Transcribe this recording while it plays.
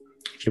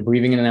If you're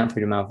breathing in and out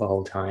through the mouth the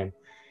whole time,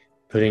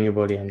 putting your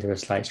body under a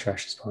slight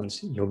stress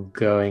response, you're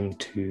going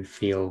to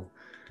feel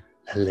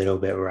a little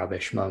bit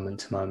rubbish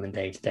moment to moment,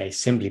 day to day,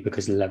 simply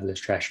because of the level of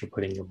stress you're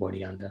putting your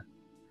body under.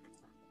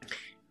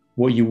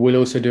 What you will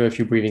also do if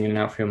you're breathing in and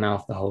out through your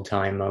mouth the whole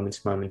time, moment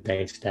to moment,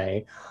 day to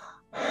day,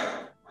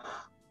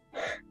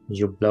 is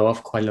you'll blow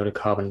off quite a lot of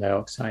carbon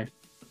dioxide.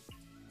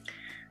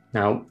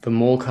 Now, the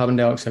more carbon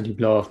dioxide you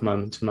blow off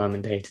moment to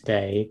moment, day to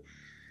day,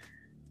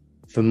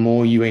 the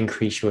more you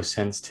increase your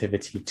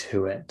sensitivity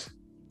to it,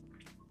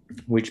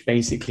 which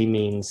basically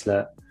means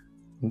that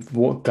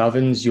what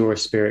governs your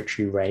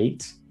respiratory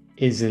rate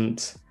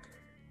isn't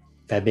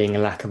there being a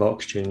lack of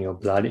oxygen in your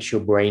blood, it's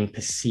your brain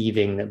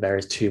perceiving that there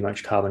is too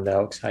much carbon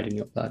dioxide in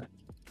your blood.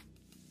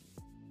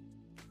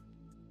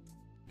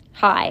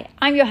 Hi,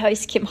 I'm your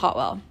host, Kim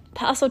Hartwell,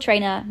 personal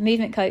trainer,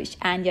 movement coach,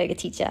 and yoga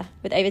teacher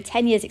with over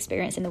 10 years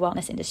experience in the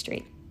wellness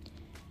industry.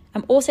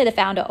 I'm also the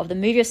founder of the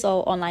Move Your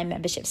Soul online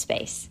membership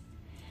space.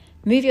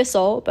 Move Your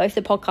Soul, both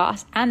the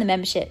podcast and the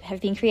membership, have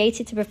been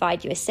created to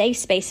provide you a safe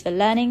space for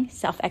learning,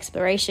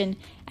 self-exploration,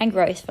 and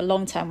growth for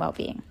long-term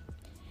well-being.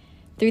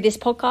 Through this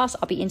podcast,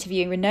 I'll be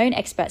interviewing renowned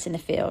experts in the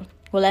field.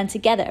 We'll learn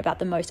together about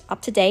the most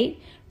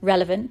up-to-date,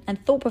 relevant, and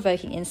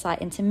thought-provoking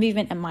insight into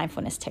movement and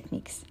mindfulness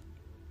techniques.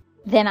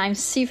 Then I'm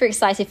super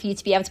excited for you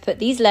to be able to put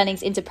these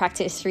learnings into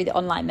practice through the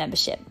online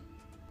membership.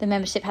 The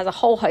membership has a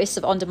whole host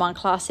of on-demand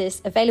classes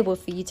available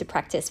for you to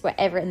practice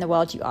wherever in the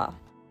world you are.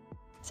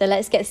 So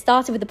let's get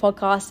started with the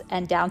podcast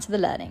and down to the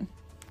learning.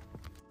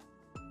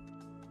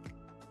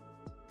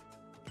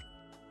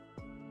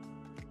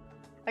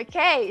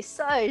 Okay,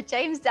 so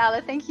James Dowler,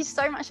 thank you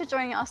so much for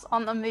joining us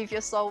on the Move Your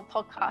Soul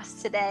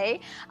podcast today.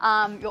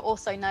 You're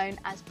also known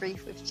as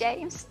Breathe with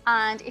James.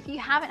 And if you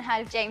haven't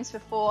heard of James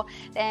before,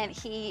 then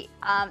he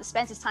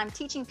spends his time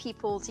teaching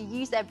people to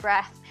use their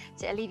breath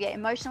to alleviate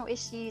emotional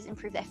issues,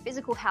 improve their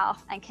physical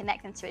health, and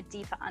connect them to a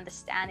deeper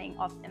understanding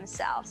of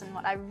themselves. And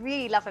what I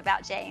really love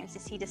about James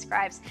is he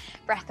describes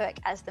breathwork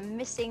as the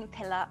missing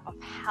pillar of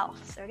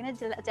health. So we're going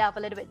to delve a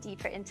little bit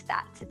deeper into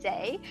that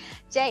today.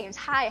 James,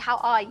 hi, how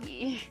are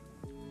you?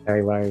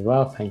 Very, very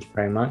well. Thank you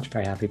very much.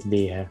 Very happy to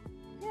be here.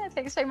 Yeah,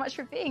 thanks so much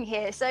for being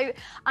here. So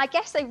I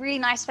guess a really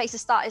nice place to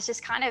start is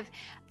just kind of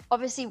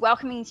obviously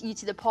welcoming you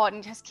to the pod.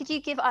 And just could you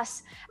give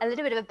us a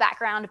little bit of a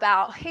background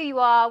about who you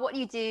are, what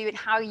you do, and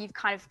how you've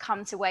kind of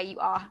come to where you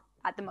are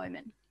at the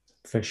moment?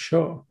 For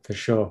sure.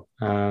 It's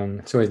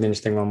always an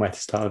interesting one where to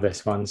start with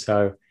this one.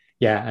 So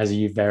yeah, as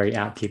you very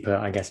aptly put,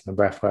 I guess I'm a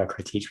breath worker.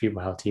 I teach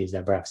people how to use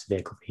their breath as a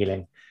vehicle for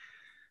healing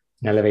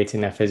and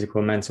elevating their physical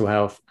and mental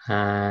health.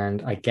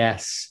 And I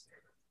guess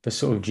the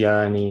sort of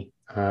journey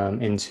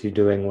into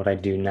doing what I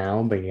do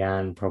now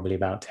began probably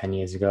about 10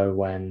 years ago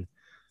when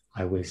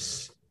I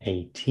was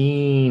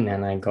 18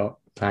 and I got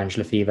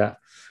glandular fever.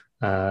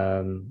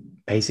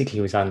 Basically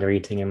was under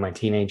eating in my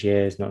teenage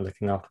years, not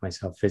looking after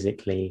myself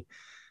physically,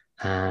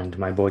 and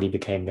my body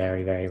became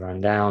very, very run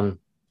down.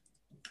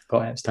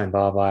 Got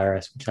Epstein-Barr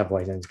virus, which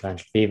otherwise known as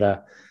glandular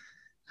fever.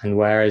 And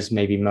whereas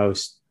maybe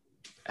most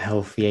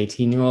healthy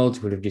 18-year-olds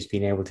would have just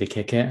been able to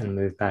kick it and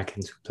move back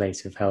into a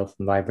place of health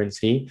and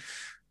vibrancy,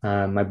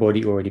 my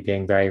body already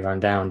being very run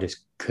down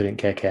just couldn't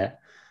kick it.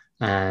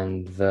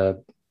 And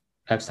the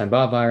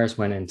Epstein-Barr virus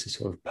went into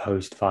sort of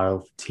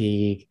post-viral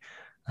fatigue,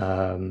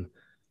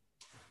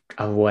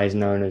 otherwise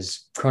known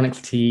as chronic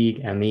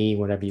fatigue, ME,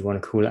 whatever you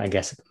want to call it. I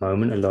guess at the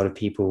moment, a lot of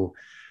people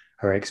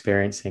are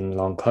experiencing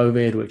long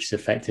COVID, which is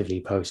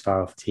effectively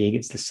post-viral fatigue.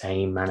 It's the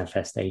same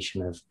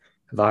manifestation of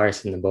a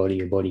virus in the body.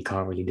 Your body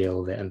can't really deal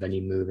with it. And then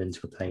you move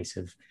into a place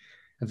of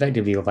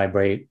effectively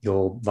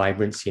your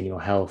vibrancy and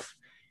your health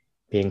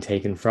being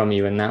taken from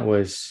you. And that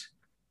was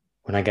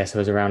when I guess I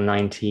was around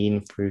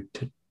 19 through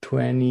to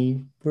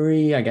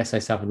 23. I guess I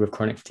suffered with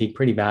chronic fatigue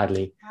pretty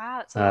badly. Wow,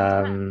 that's a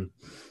long time.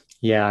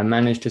 Yeah, I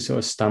managed to sort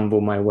of stumble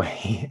my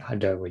way, I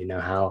don't really know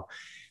how,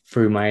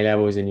 through my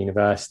levels in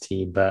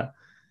university, but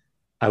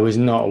I was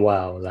not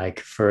well.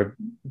 Like for a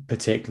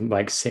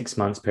particular 6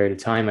 months period of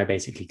time, I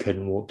basically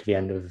couldn't walk to the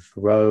end of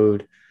the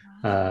road.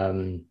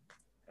 And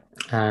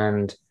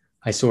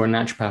I saw a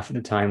naturopath at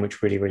the time,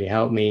 which really, really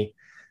helped me.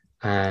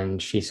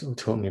 And she sort of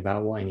taught me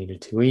about what I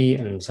needed to eat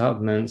and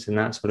supplements and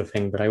that sort of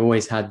thing. But I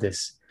always had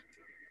this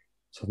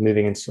sort of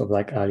moving into sort of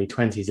like early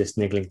 20s, this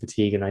niggling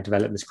fatigue. And I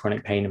developed this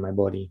chronic pain in my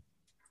body,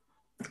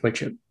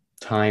 which at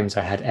times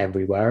I had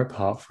everywhere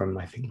apart from,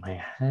 I think,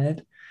 my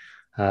head.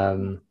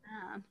 And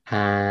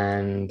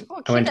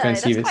I went to go and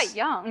see this. That's quite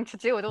young to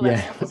deal with all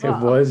that stuff as well.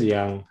 It was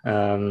young.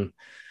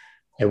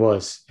 It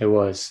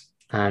was.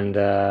 And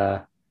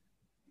I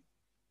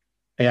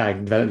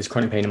developed this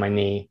chronic pain in my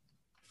knee.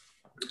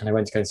 And I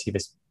went to go and see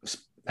this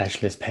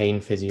specialist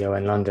pain physio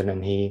in London.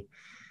 And he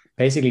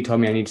basically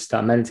told me I need to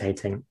start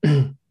meditating.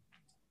 And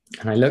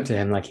I looked at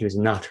him like he was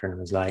a nutter and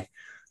was like,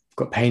 I've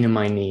got pain in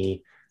my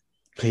knee.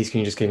 Please,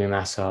 can you just give me a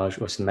massage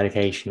or some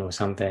medication or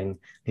something? And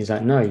he's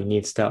like, no, you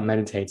need to start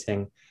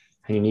meditating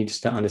and you need to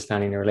start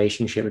understanding the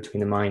relationship between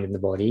the mind and the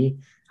body,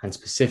 and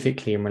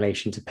specifically in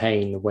relation to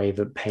pain, the way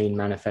that pain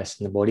manifests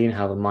in the body and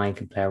how the mind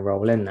can play a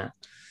role in that.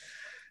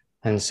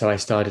 And so I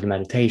started a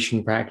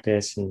meditation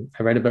practice, and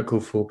I read a book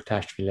called Full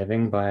Catastrophe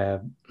Living by a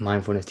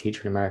mindfulness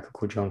teacher in America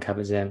called John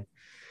Kabat-Zinn. And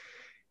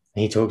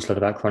he talks a lot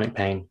about chronic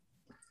pain.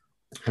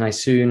 And I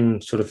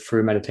soon, sort of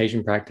through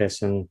meditation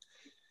practice and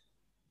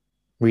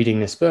reading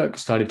this book,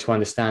 started to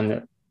understand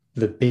that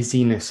the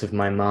busyness of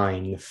my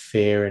mind, the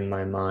fear in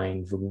my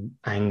mind, the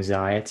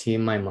anxiety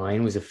in my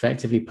mind was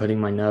effectively putting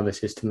my nervous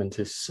system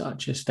into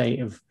such a state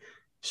of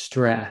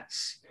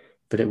stress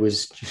that it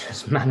was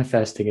just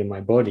manifesting in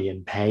my body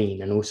in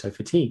pain and also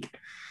fatigue.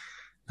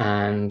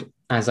 And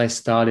as I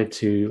started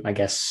to, I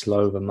guess,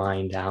 slow the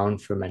mind down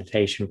through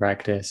meditation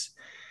practice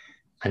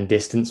and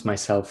distance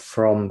myself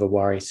from the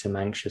worrisome,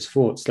 anxious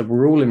thoughts that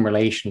were all in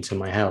relation to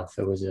my health,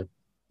 there was a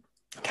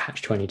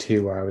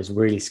catch-22 where I was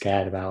really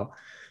scared about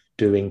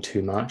doing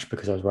too much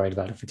because I was worried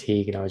about the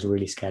fatigue, and I was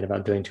really scared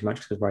about doing too much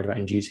because I was worried about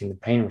inducing the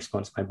pain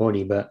response to my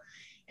body. But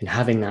in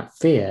having that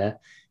fear,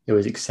 it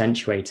was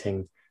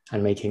accentuating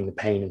and making the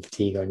pain and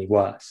fatigue only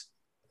worse.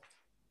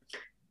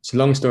 So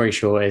long story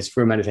short is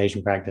through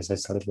meditation practice, I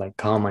started to like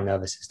calm my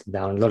nervous system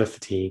down, a lot of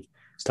fatigue,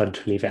 started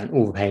to relieve it, and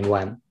all the pain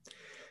went.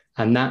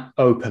 And that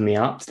opened me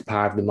up to the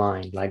power of the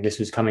mind. Like this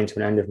was coming to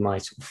an end of my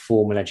sort of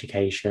formal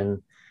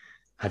education.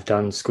 I'd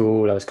done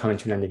school, I was coming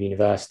to an end of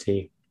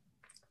university.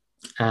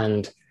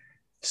 And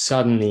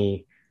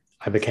suddenly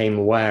I became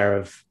aware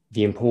of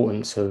the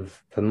importance of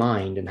the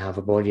mind and how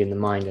the body and the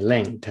mind are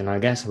linked. And I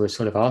guess I was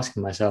sort of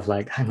asking myself,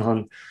 like, hang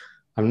on,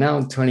 I'm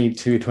now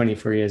 22,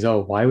 23 years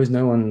old. Why was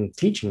no one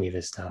teaching me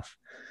this stuff?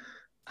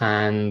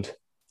 And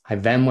I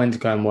then went to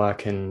go and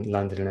work in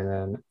London in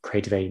a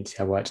creative agency.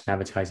 I worked in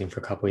advertising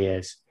for a couple of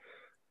years.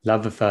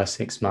 Loved the first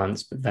 6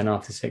 months, but then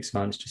after 6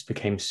 months, just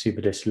became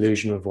super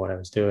disillusioned with what I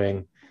was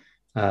doing.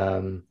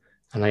 And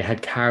I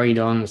had carried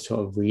on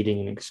sort of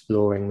reading and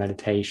exploring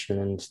meditation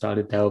and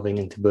started delving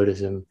into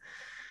Buddhism.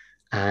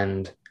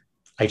 And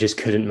I just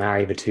couldn't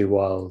marry the two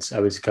worlds. I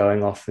was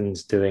going off and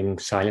doing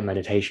silent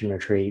meditation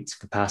retreats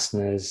for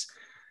Vipassanas,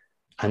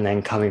 and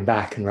then coming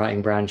back and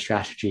writing brand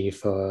strategy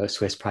for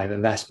Swiss private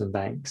investment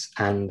banks.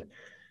 And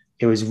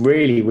it was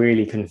really,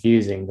 really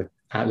confusing. But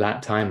at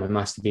that time, I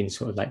must have been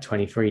sort of like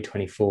 23,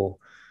 24,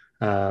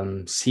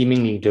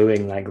 seemingly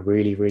doing like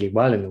really, really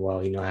well in the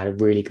world. You know, I had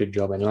a really good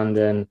job in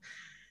London.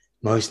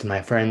 Most of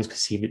my friends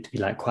perceived it to be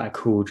like quite a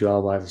cool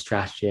job. I was a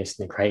strategist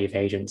in a creative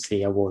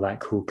agency. I wore like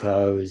cool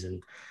clothes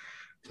and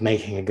was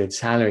making a good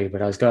salary,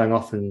 but I was going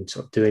off and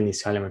sort of doing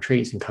these silent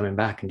retreats and coming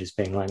back and just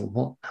being like,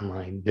 what am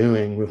I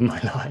doing with my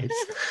life?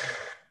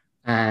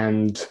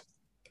 And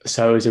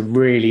so it was a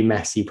really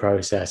messy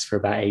process for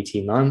about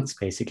 18 months,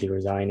 basically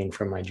resigning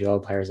from my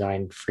job. I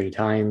resigned 3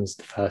 times.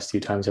 The first 2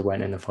 times I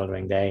went in the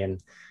following day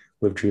and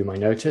withdrew my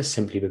notice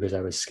simply because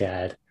I was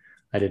scared.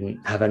 I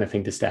didn't have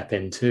anything to step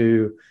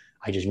into.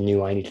 I just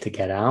knew I needed to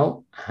get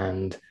out.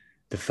 And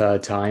the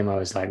third time I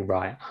was like,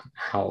 right, I'm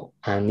out.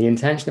 And the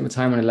intention at the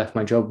time when I left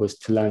my job was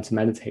to learn to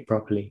meditate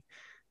properly.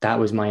 That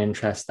was my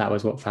interest. That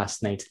was what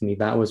fascinated me.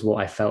 That was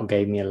what I felt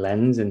gave me a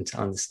lens into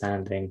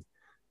understanding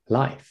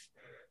life,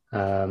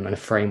 and a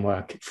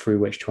framework through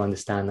which to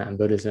understand that in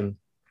Buddhism.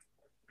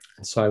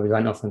 And so we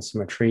went off on some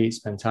retreats,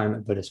 spent time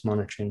at Buddhist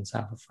monastery in the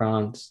south of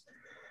France.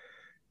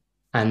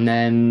 And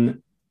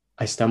then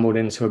I stumbled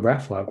into a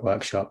breathwork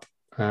workshop.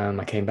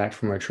 I came back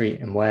from a retreat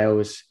in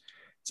Wales,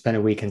 spent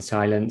a week in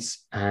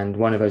silence, and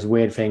one of those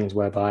weird things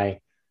whereby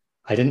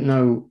I didn't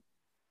know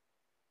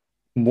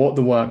what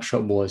the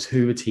workshop was,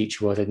 who the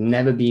teacher was. I'd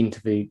never been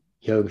to the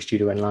yoga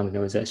studio in London. It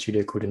was at a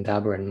studio called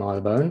Indaba in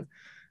Marylebone.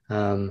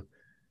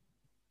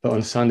 But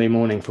on Sunday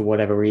morning, for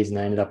whatever reason,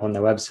 I ended up on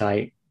their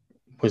website,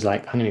 was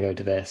like, I'm going to go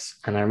to this.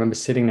 And I remember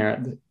sitting there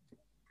at the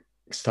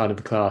start of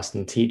the class,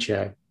 and the teacher,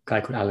 a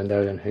guy called Alan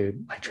Dolan, who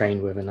I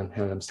trained with and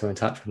who I'm still in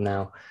touch with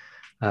now,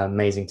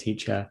 amazing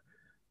teacher.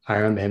 I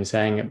remember him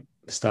saying at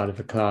the start of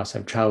the class,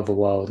 I've traveled the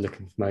world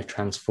looking for the most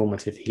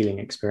transformative healing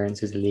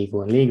experiences,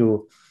 illegal and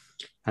legal.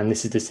 And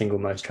this is the single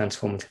most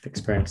transformative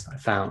experience that I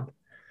found.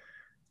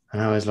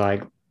 And I was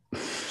like,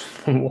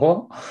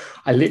 what?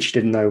 I literally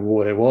didn't know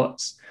what it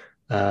was.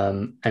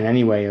 And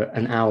anyway,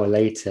 an hour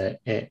later,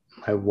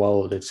 my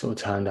world had sort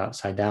of turned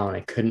upside down.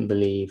 I couldn't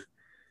believe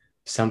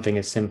something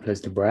as simple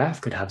as the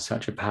breath could have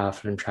such a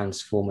powerful and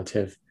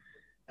transformative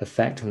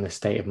effect on the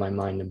state of my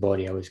mind and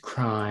body. I was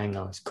crying,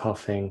 I was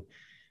coughing.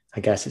 I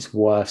guess it's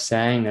worth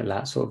saying that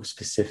that sort of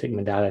specific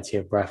modality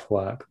of breath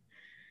work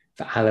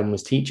that Alan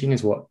was teaching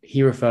is what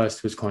he refers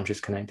to as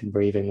conscious connected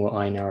breathing, what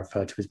I now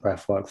refer to as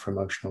breath work for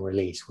emotional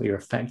release. What you're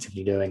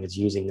effectively doing is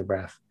using the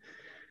breath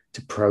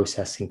to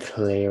process and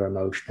clear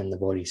emotion in the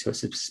body. So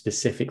it's a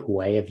specific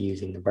way of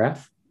using the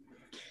breath.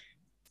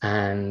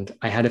 And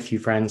I had a few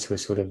friends who were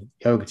sort of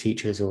yoga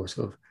teachers or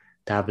sort of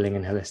dabbling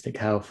in holistic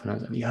health. And I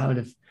was like, have you heard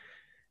of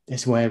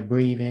this way of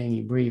breathing?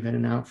 You breathe in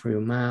and out through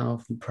your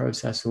mouth, you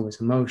process all this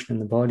emotion in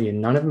the body,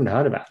 and none of them had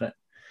heard about it.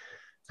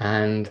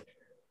 And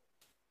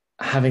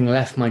having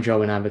left my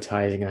job in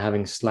advertising and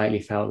having slightly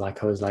felt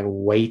like I was like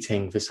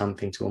waiting for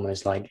something to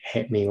almost like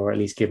hit me, or at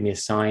least give me a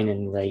sign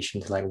in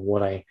relation to like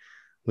what I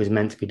was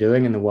meant to be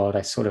doing in the world,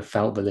 I sort of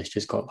felt that this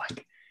just got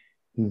like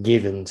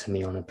given to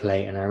me on a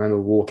plate. And I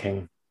remember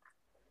walking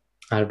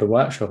out of the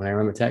workshop, and I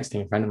remember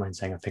texting a friend of mine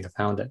saying, I think I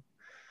found it.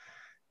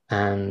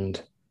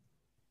 And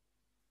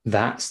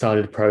that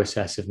started a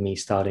process of me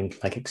starting to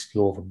like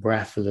explore the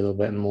breath a little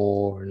bit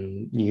more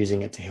and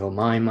using it to heal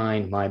my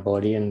mind, my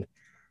body. And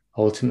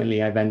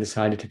ultimately, I then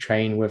decided to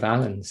train with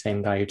Alan, the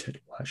same guy who took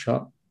the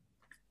workshop.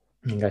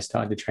 And I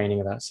started the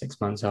training about 6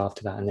 months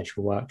after that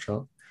initial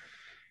workshop.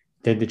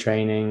 Did the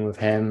training with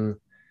him.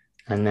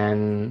 And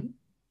then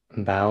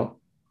about,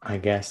 I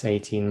guess,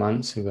 18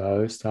 months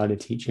ago,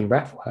 started teaching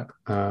breath work.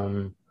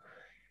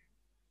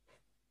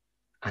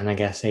 And I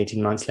guess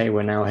 18 months later,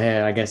 we're now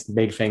here. I guess the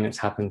big thing that's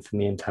happened for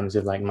me in terms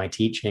of like my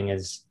teaching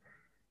is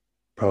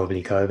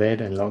probably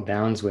COVID and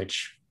lockdowns,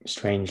 which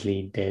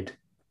strangely did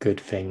good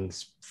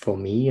things for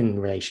me in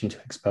relation to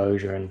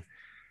exposure and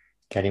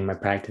getting my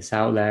practice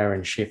out there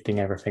and shifting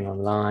everything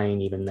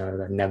online, even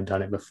though I've never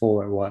done it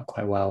before. It worked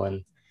quite well.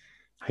 And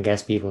I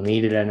guess people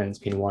needed it. And it's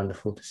been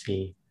wonderful to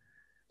see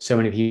so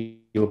many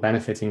people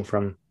benefiting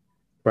from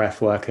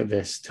breath work at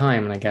this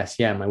time. And I guess,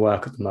 yeah, my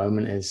work at the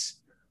moment is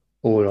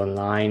all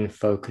online,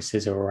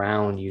 focuses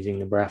around using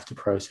the breath to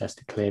process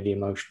to clear the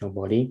emotional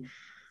body,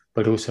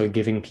 but also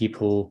giving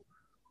people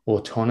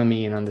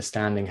autonomy and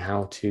understanding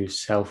how to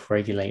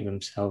self-regulate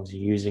themselves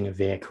using a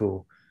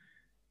vehicle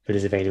that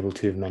is available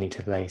to them any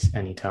place,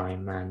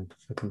 anytime, and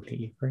for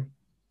completely free.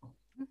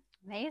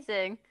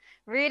 Amazing.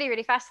 Really,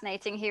 really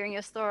fascinating hearing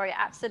your story.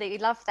 Absolutely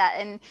love that.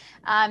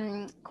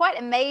 And quite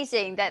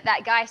amazing that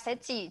that guy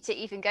said to you to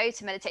even go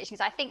to meditation,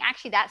 because I think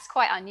actually that's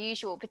quite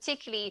unusual,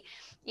 particularly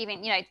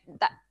even, you know,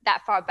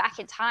 that far back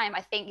in time.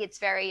 I think it's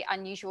very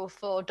unusual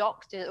for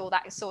doctors or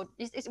that sort.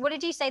 What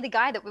did you say? The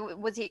guy that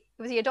was he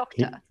a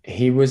doctor?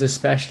 He was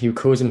he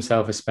calls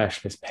himself a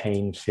specialist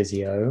pain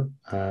physio.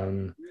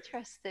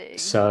 Interesting.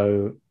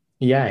 So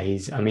yeah, I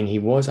think he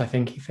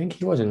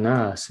was a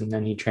nurse, and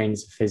then he trained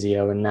as a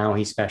physio, and now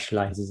he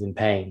specializes in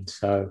pain.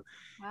 So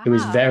Wow. it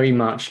was very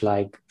much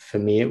like, for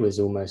me, it was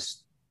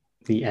almost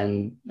the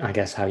end, I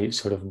guess, how it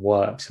sort of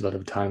works a lot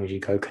of times. You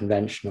go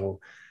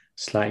conventional,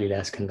 slightly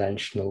less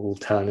conventional,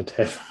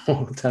 alternative.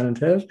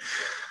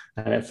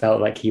 And it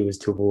felt like he was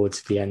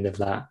towards the end of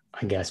that,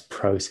 I guess,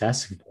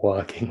 process of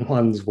working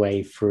one's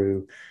way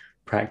through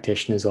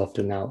practitioners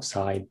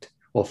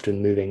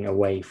often moving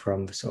away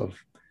from the sort of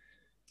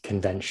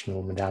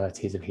conventional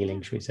modalities of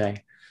healing, should we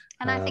say.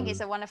 And I think it's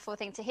a wonderful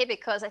thing to hear,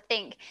 because I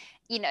think,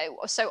 you know,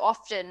 so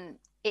often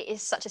it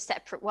is such a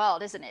separate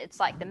world, isn't it? It's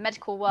like the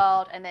medical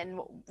world and then,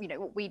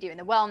 what we do in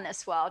the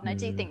wellness world. And I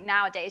do think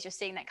nowadays you're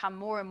seeing that come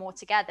more and more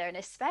together. And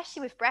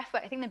especially with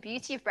breathwork, I think the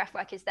beauty of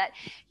breathwork is that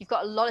you've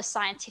got a lot of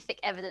scientific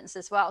evidence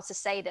as well to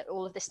say that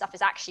all of this stuff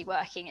is actually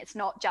working. It's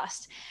not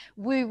just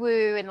woo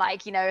woo and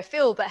like,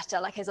 feel better.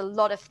 Like there's a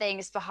lot of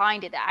things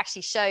behind it that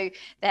actually show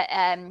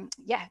that,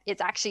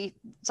 it's actually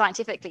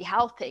scientifically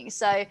helping.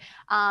 So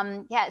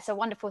it's a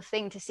wonderful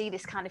thing to see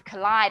this kind of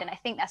collide. And I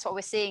think that's what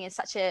we're seeing is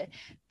such a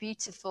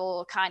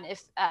beautiful kind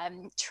of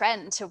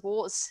trend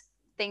towards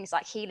things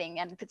like healing,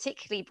 and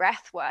particularly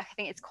breath work. I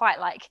think it's quite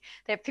like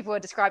people are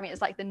describing it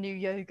as like the new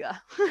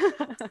yoga.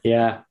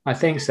 Yeah, I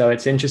think so.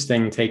 It's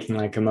interesting taking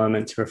like a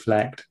moment to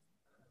reflect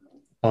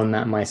on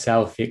that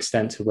myself, the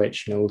extent to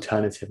which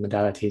alternative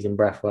modalities in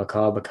breath work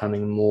are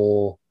becoming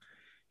more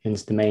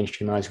into the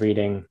mainstream. I was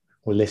reading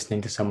or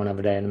listening to someone the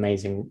other day, an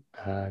amazing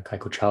guy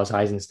called Charles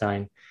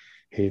Eisenstein,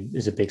 who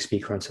is a big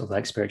speaker on sort of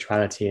like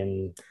spirituality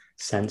and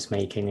sense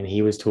making. And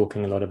he was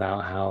talking a lot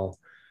about how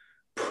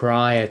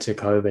prior to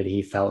COVID,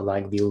 he felt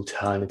like the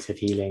alternative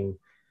healing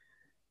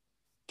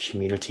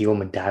community or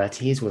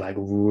modalities were like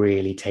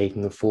really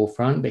taking the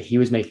forefront. But he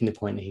was making the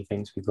point that he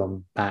thinks we've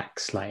gone back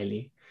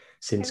slightly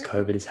since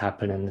COVID has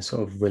happened, and the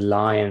sort of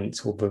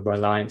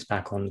reliance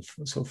back on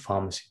the sort of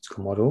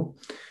pharmaceutical model.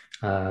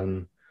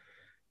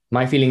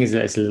 My feeling is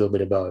that it's a little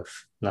bit of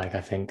both. Like,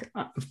 I think,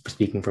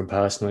 speaking from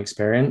personal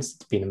experience,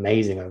 it's been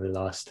amazing over the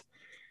last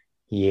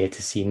year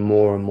to see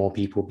more and more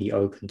people be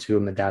open to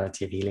a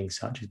modality of healing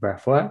such as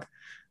breathwork.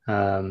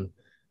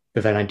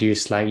 But then I do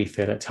slightly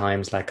feel at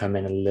times like I'm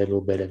in a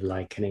little bit of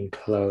like an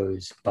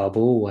enclosed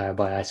bubble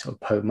whereby I sort of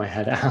poke my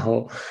head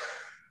out.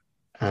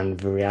 And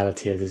the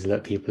reality is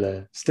that people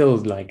are still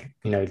like,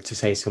 to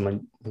say to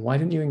someone, why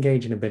don't you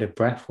engage in a bit of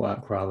breath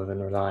work rather than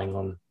relying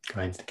on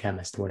going to the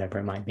chemist or whatever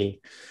it might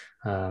be?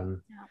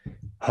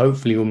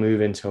 Hopefully we'll move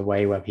into a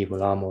way where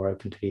people are more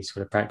open to these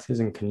sort of practices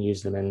and can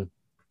use them in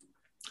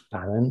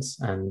balance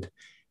and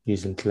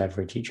use them to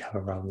leverage each other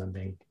rather than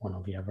being one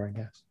or the other, I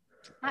guess.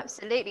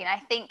 Absolutely. And I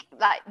think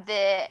like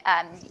the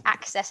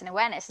access and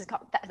awareness has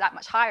got that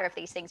much higher of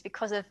these things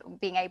because of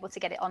being able to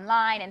get it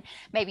online. And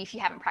maybe if you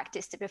haven't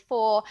practiced it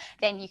before,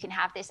 then you can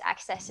have this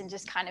access and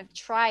just kind of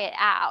try it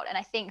out. And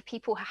I think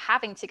people are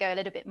having to go a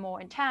little bit more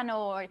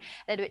internal or a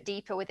little bit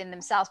deeper within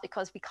themselves,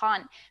 because we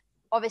can't,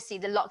 obviously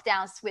the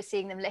lockdowns, we're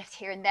seeing them lift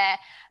here and there,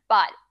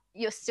 but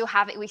we still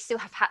have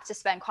had to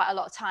spend quite a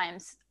lot of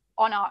times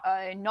on our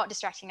own, not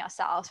distracting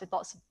ourselves with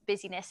lots of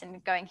busyness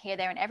and going here,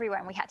 there and everywhere.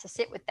 And we had to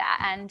sit with that.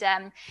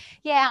 And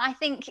I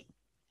think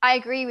I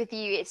agree with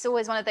you. It's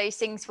always one of those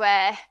things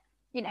where,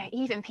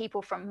 even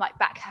people from like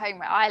back home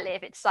where I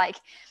live, it's like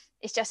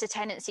it's just a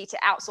tendency to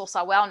outsource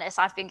our wellness.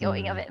 I've been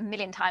guilty of it a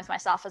million times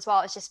myself as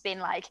well. It's just been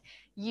like,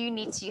 you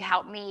need to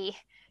help me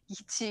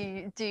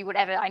to do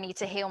whatever I need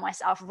to heal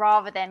myself,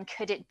 rather than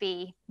could it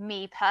be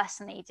me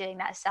personally doing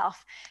that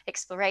self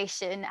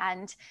exploration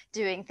and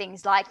doing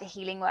things like the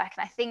healing work.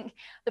 And I think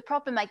the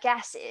problem, I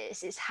guess,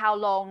 is how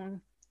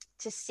long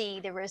to see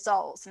the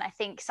results. And I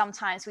think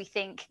sometimes we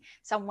think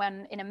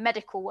someone in a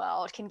medical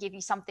world can give you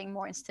something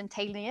more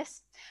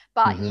instantaneous,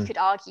 but you could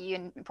argue,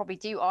 and probably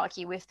do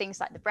argue, with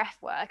things like the breath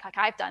work. Like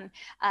I've done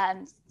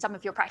some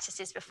of your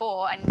practices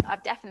before, and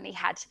I've definitely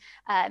had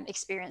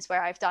experience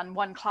where I've done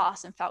one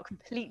class and felt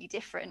completely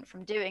different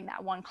from doing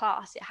that one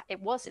class.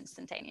 It was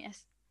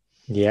instantaneous.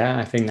 Yeah,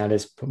 I think that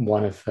is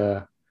one of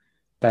the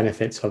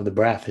benefits of the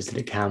breath, is that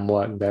it can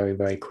work very,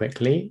 very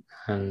quickly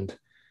and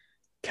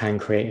can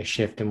create a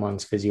shift in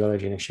one's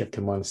physiology and a shift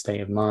in one's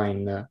state of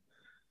mind that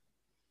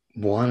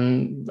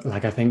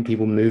I think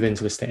people move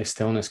into a state of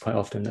stillness quite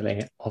often that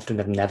they often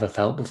have never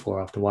felt before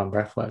after one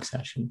breathwork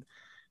session.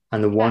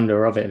 And the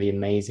wonder of it, the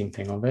amazing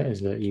thing of it,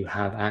 is that you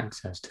have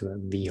access to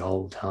it the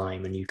whole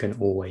time and you can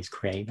always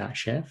create that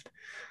shift.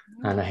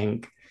 And I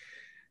think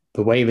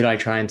the way that I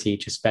try and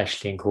teach,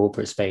 especially in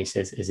corporate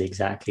spaces, is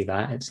exactly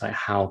that. It's like,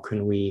 how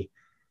can we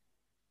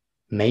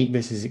make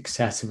this as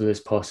accessible as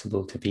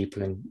possible to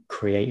people and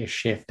create a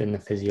shift in the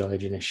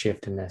physiology and a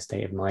shift in their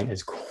state of mind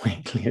as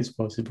quickly as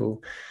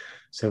possible,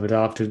 so that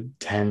after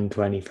 10,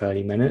 20,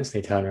 30 minutes,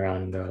 they turn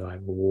around and go like,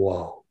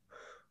 whoa,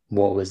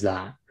 what was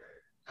that?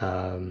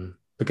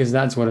 Because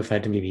that's what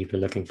effectively people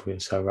are looking for. You're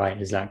so right,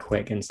 is that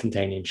quick,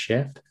 instantaneous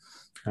shift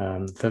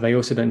that they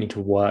also don't need to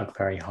work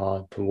very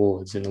hard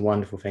towards. And the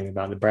wonderful thing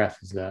about the breath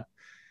is that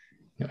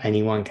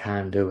anyone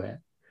can do it.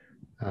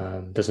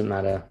 Doesn't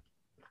matter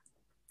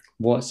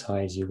what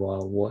size you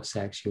are, what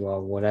sex you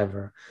are,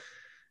 whatever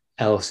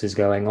else is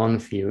going on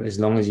for you, as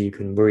long as you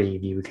can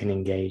breathe, you can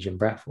engage in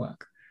breath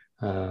work.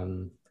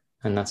 And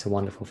that's a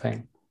wonderful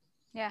thing.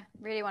 Yeah,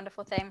 really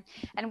wonderful thing.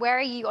 And where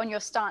are you on your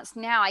stance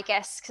now, I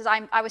guess? Because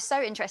I was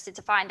so interested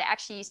to find that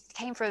actually you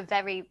came from a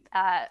very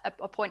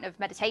a point of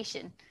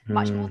meditation,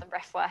 much more than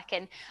breath work.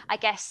 And I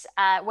guess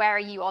where are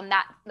you on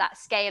that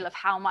scale of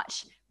how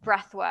much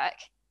breath work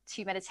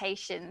to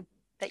meditation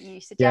that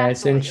you suggest? Yeah,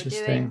 it's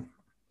interesting.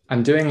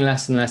 I'm doing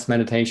less and less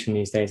meditation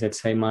these days. I'd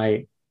say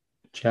my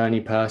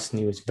journey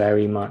personally was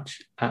very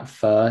much at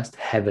first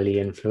heavily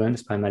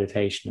influenced by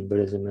meditation and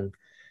Buddhism, and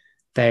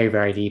very,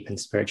 very deep in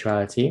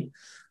spirituality,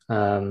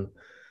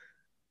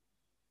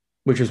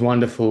 which was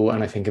wonderful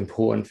and I think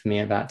important for me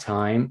at that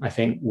time. I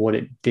think what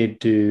it did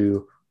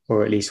do,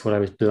 or at least what I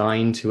was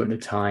blind to at the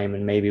time,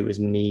 and maybe it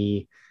was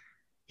me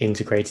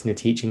integrating the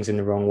teachings in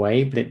the wrong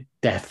way, but it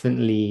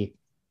definitely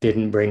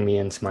didn't bring me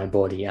into my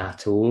body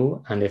at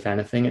all. And if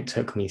anything, it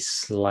took me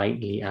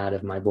slightly out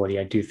of my body.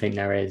 I do think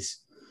there is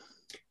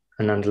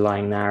an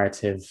underlying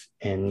narrative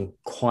in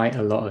quite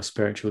a lot of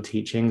spiritual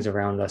teachings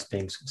around us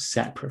being sort of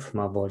separate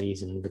from our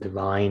bodies, and the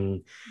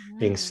divine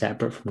being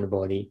separate from the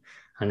body.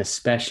 And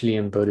especially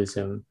in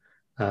Buddhism,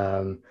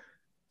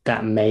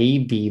 that may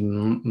be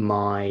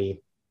my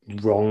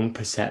wrong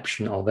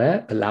perception of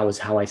it, but that was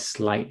how I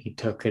slightly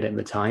took it at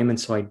the time. And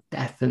so I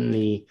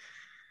definitely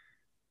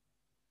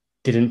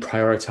didn't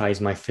prioritize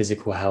my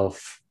physical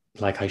health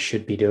like I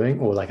should be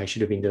doing, or like I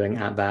should have been doing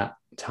at that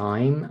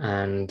time.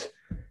 And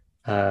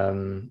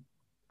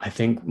I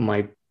think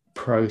my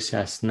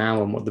process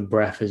now, and what the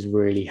breath has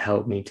really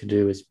helped me to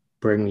do, is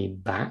bring me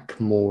back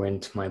more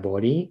into my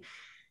body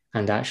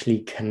and actually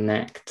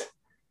connect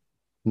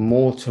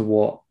more to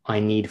what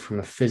I need from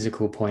a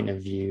physical point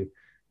of view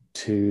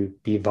to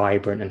be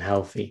vibrant and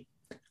healthy,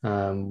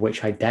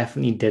 which I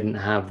definitely didn't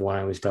have when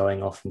I was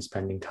going off and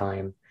spending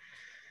time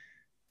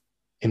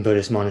in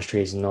Buddhist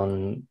monasteries and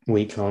on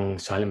week-long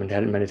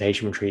silent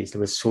meditation retreats.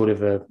 There was sort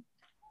of a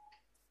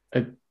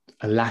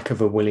lack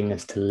of a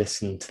willingness to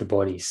listen to the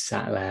body,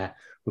 sat there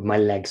with my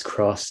legs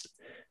crossed,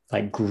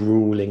 like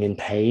grueling in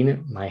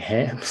pain, my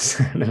hips,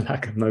 and a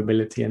lack of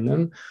mobility in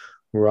them,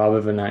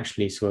 rather than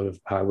actually sort of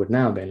how I would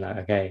now be like,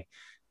 okay,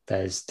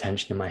 there's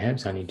tension in my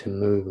hips, I need to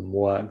move and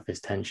work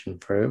this tension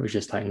through. It was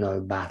just like, no,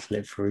 battle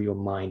it through. Your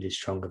mind is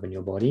stronger than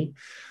your body.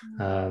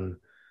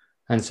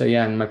 And so,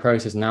 yeah, and my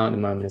process now at the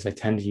moment is I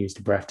tend to use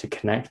the breath to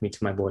connect me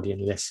to my body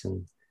and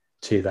listen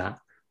to that.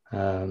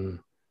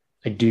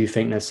 I do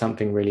think there's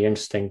something really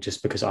interesting,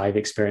 just because I've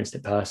experienced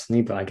it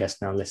personally, but I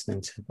guess now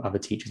listening to other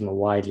teachers more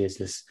widely, is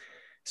this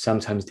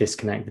sometimes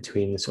disconnect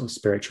between the sort of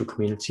spiritual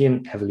community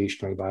and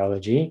evolutionary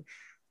biology,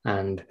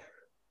 and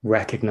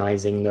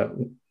recognizing that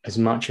as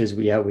much as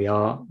we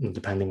are,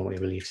 depending on what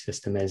your belief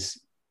system is,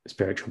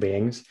 spiritual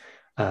beings,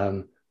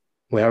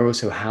 we are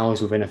also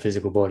housed within a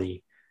physical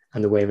body.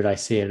 And the way that I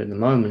see it at the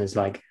moment is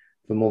like,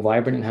 the more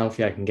vibrant and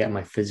healthy I can get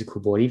my physical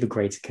body,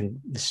 the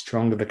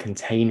stronger the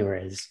container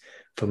is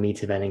for me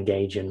to then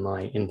engage in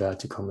my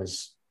inverted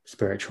commas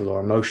spiritual or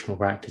emotional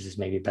practices,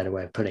 maybe a better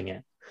way of putting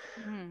it.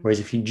 Whereas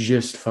if you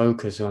just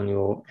focus on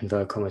your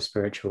inverted commas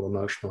spiritual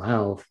emotional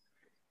health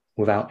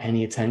without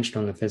any attention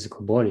on the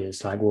physical body,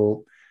 it's like,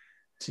 well,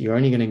 so you're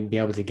only going to be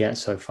able to get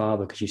so far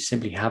because you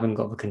simply haven't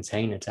got the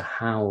container to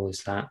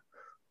house that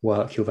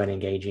work you're then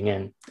engaging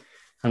in.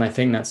 And I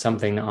think that's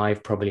something that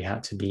I've probably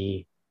had to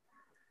be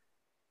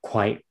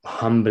quite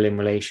humble in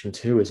relation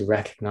to, is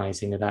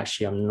recognizing that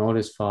actually I'm not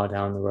as far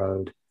down the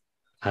road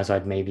as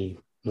I'd maybe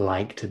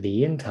like to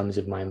be in terms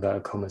of my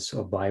inverted commas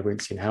sort of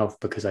vibrancy and health,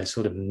 because I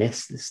sort of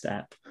missed the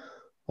step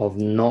of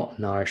not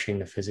nourishing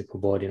the physical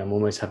body. And I'm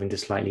almost having to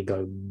slightly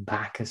go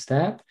back a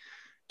step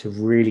to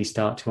really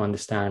start to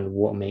understand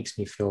what makes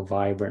me feel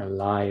vibrant,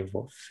 alive,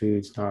 what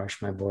foods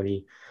nourish my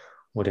body,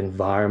 what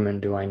environment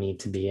do I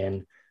need to be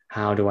in,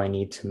 how do I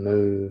need to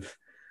move,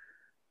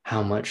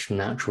 how much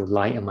natural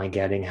light am I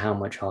getting, how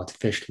much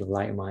artificial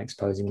light am I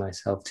exposing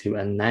myself to,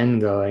 and then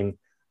going,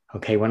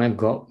 okay, when I've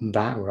got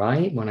that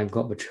right, when I've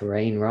got the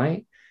terrain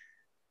right,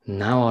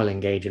 now I'll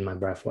engage in my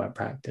breathwork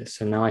practice.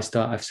 So now I've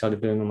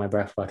started doing all my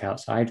breathwork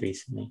outside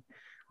recently,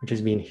 which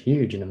has been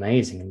huge and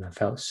amazing, and I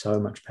felt so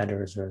much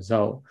better as a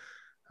result.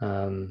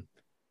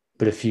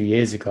 But a few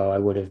years ago, I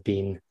would have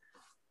been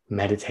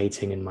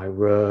meditating in my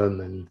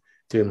room and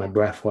doing my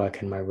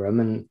breathwork in my room,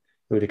 and it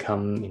would have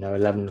come,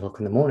 11 o'clock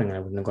in the morning, and I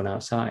wouldn't have gone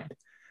outside.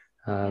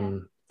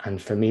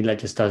 And for me, that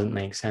just doesn't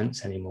make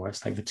sense anymore.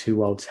 It's like the two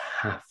worlds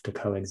have to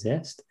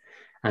coexist.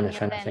 And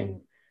if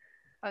anything,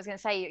 I was going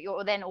to say,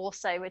 you're then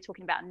also, we're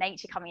talking about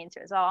nature coming into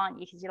it as well, aren't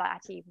you? Because you're like,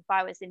 actually, if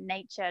I was in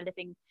nature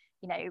living,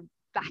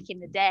 back in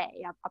the day,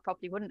 I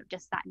probably wouldn't have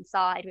just sat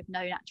inside with no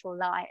natural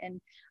light.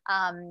 And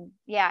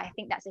I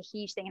think that's a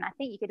huge thing. And I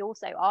think you could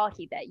also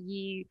argue that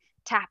you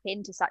tap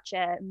into such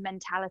a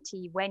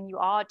mentality when you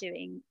are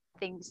doing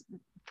things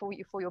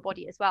for your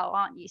body as well,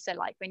 aren't you? So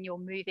like when you're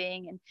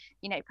moving and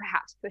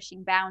perhaps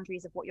pushing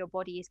boundaries of what your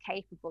body is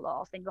capable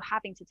of, then you're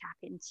having to tap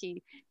into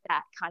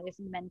that kind of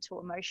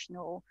mental,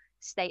 emotional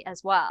state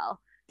as well.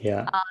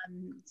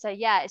 So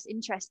it's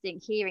interesting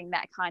hearing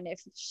that kind of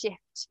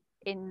shift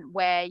in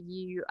where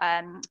you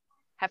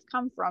have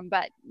come from,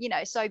 but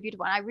so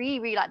beautiful. And I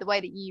really like the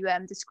way that you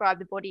describe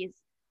the body as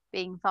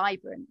being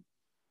vibrant.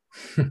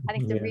 I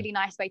think it's a really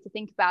nice way to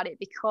think about it,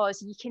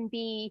 because you can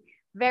be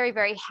very,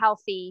 very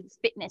healthy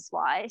fitness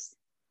wise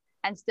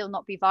and still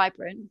not be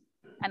vibrant.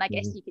 And I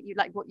guess you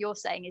like what you're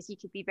saying is you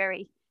could be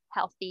very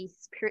healthy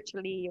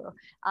spiritually, or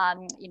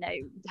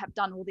have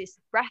done all this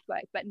breath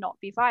work but not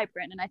be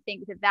vibrant. And I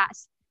think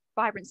that's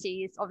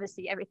vibrancy is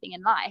obviously everything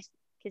in life,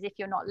 because if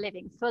you're not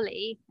living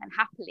fully and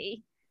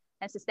happily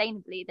and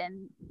sustainably,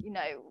 then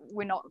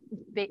we're not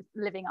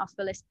living our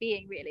fullest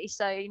being, really.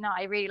 So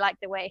I really like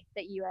the way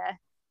that you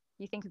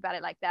think about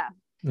it like that.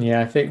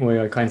 I think we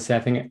kind of say, I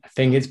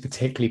think it's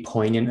particularly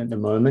poignant at the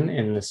moment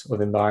in the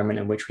sort of environment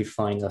in which we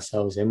find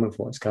ourselves in with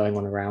what's going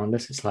on around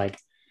us. It's like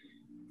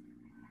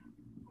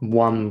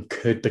one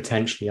could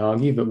potentially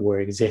argue that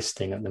we're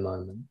existing at the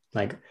moment,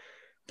 like,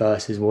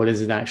 versus what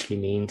does it actually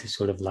mean to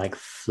sort of like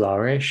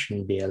flourish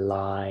and be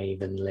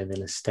alive and live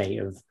in a state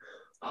of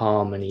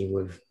harmony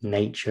with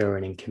nature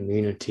and in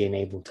community and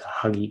able to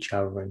hug each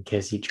other and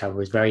kiss each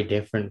other is very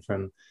different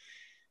from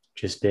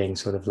just being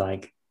sort of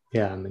like,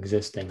 I'm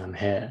existing, I'm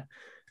here.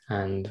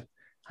 And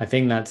I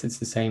think it's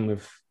the same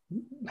with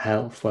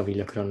health, whether you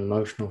look at it on an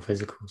emotional,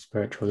 physical,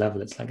 spiritual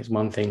level. It's like, it's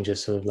one thing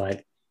just sort of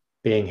like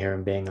being here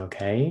and being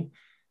okay.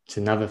 It's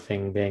another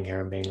thing being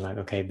here and being like,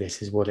 okay,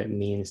 this is what it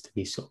means to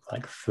be sort of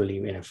like fully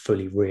in a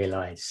fully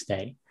realized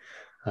state.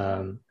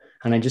 And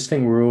I just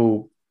think we're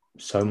all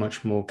so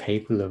much more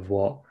capable of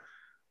what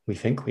we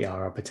think we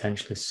are. Our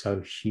potential is so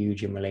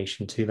huge in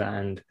relation to that.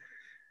 And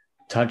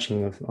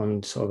touching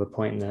on sort of a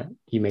point that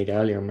you made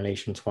earlier in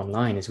relation to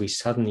online, is we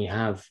suddenly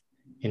have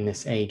in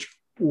this age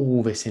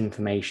all this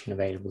information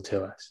available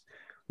to us,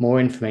 more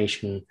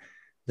information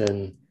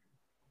than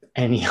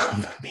any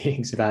other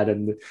beings have had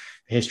in the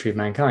history of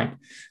mankind.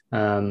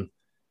 And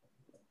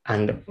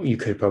you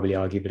could probably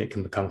argue that it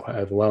can become quite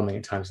overwhelming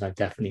at times, and I've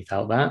definitely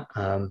felt that.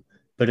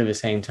 But at the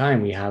same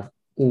time, we have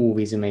all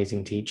these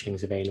amazing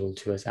teachings available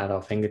to us at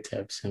our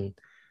fingertips, and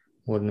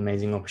what an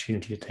amazing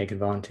opportunity to take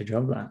advantage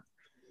of that.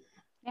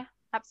 Yeah,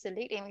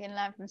 absolutely. And we can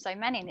learn from so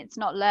many, and it's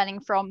not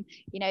learning from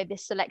the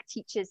select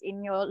teachers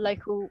in your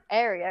local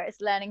area.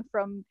 It's learning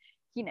from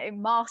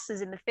masters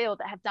in the field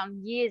that have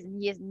done years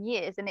and years and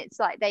years, and it's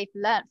like they've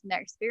learned from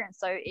their experience.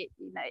 So it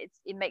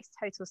makes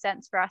total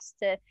sense for us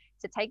to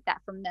take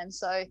that from them.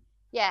 So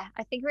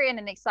I think we're in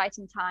an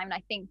exciting time, and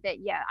I think that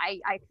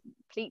I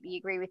completely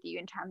agree with you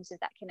in terms of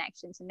that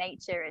connection to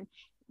nature and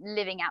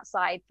living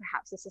outside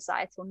perhaps the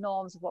societal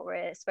norms of what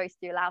we're supposed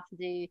to be allowed to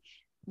do,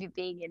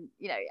 being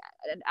in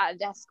at a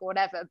desk or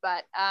whatever.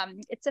 But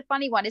it's a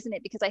funny one, isn't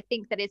it? Because I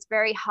think that it's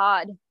very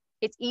hard.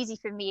 It's easy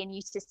for me and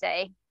you to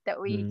say that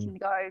we can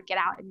go get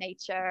out in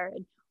nature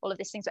and all of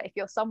these things. But if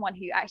you're someone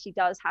who actually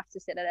does have to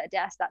sit at a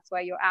desk, that's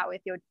where you're at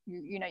with your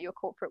your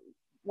corporate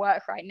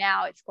work right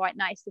now. It's quite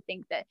nice to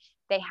think that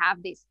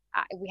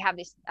we have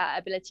this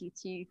ability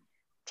to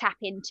tap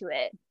into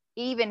it,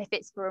 even if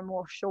it's for a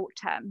more short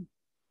term.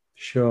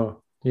 Sure.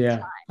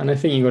 Yeah. And I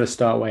think you've got to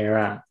start where you're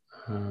at,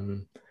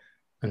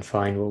 and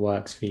find what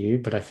works for you.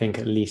 But I think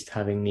at least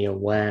having the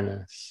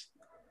awareness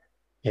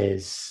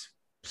is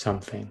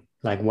something.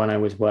 Like when I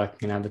was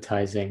working in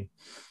advertising,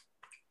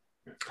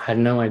 I had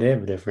no idea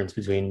of the difference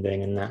between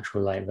being in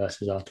natural light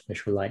versus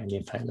artificial light and the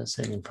effect that's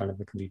sitting in front of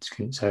a computer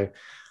screen. So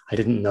I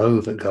didn't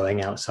know that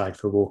going outside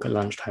for a walk at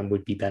lunchtime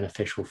would be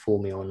beneficial for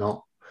me or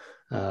not.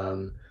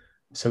 Um,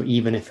 so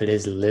even if it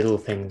is little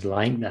things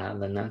like that,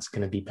 then that's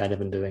going to be better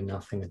than doing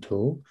nothing at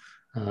all.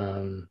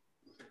 Um,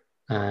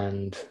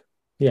 and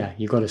yeah,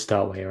 you got to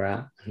start where you're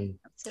at and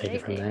take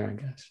it from there,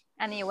 I guess.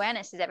 And the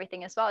awareness is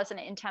everything as well, isn't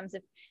it? In terms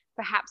of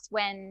perhaps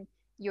when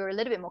you're a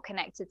little bit more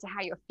connected to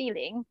how you're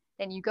feeling,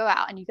 then you go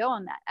out and you go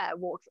on that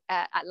walk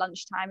at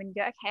lunchtime and you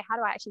go, okay, how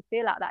do I actually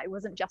feel like that? It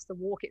wasn't just a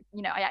walk.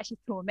 I actually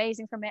feel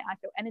amazing from it. I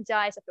feel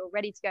energized. I feel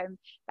ready to go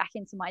back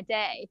into my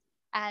day.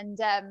 And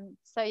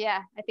so,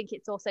 yeah, I think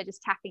it's also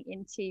just tapping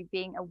into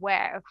being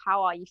aware of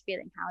how are you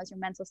feeling? How is your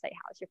mental state?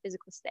 How is your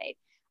physical state?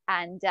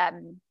 And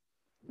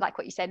like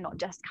what you said, not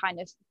just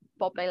kind of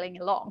bobbling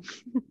along.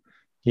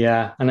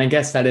 Yeah. And I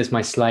guess that is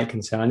my slight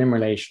concern in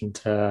relation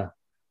to,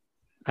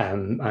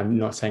 I'm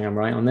not saying I'm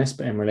right on this,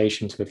 but in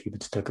relation to if you were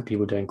to look at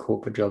people doing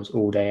corporate jobs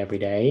all day, every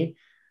day,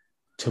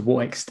 to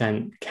what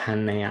extent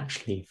can they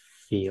actually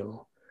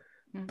feel?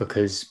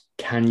 Because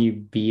can you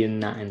be in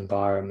that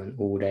environment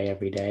all day,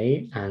 every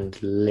day and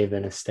live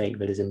in a state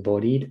that is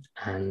embodied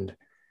and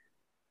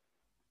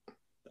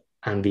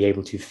be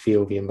able to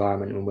feel the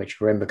environment in which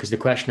you're in? Because the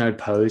question I would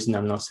pose, and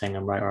I'm not saying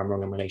I'm right or I'm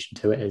wrong in relation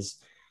to it, is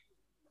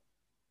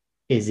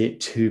it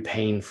too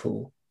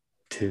painful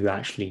to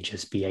actually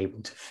just be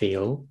able to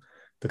feel?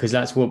 Because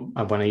that's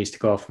what, when I used to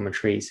go off on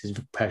retreats, is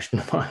the question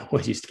that I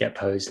always used to get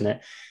posed. And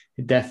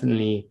it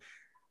definitely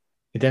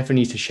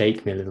used to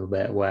shake me a little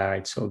bit, where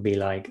I'd sort of be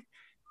like,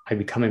 I'd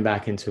be coming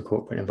back into a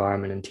corporate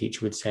environment and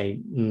teacher would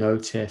say,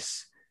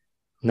 notice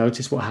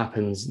what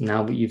happens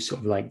now that you've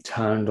sort of like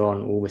turned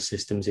on all the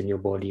systems in your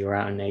body, you're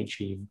out in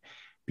nature, you've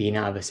been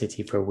out of the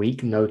city for a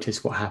week,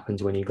 notice what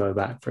happens when you go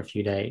back for a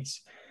few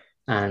days.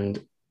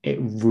 And it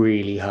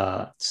really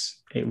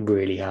hurts. It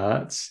really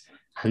hurts.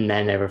 And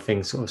then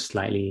everything sort of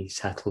slightly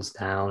settles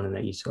down and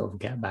then you sort of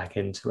get back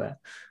into it.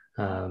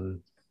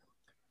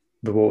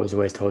 But what was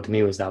always told to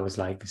me was that was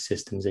like the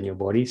systems in your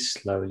body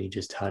slowly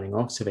just turning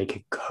off so they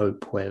could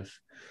cope with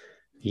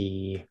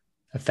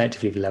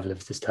effectively the level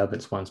of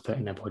disturbance one's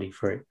putting their body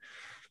through.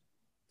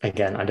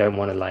 Again, I don't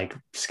want to like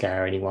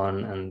scare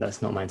anyone, and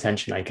that's not my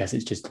intention. I guess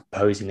it's just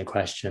posing the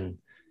question,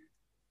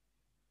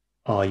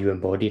 are you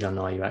embodied and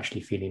are you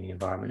actually feeling the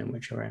environment in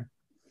which you're in?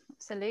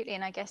 Absolutely.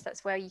 And I guess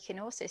that's where you can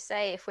also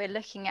say, if we're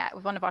looking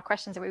at one of our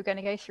questions that we were going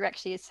to go through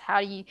actually is, how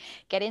do you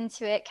get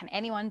into it? Can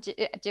anyone do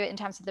it in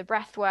terms of the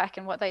breath work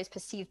and what those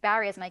perceived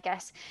barriers? And I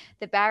guess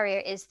the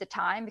barrier is the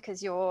time,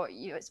 because you're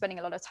spending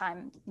a lot of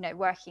time,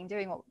 working,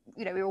 doing what,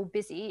 we're all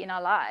busy in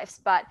our lives,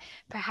 but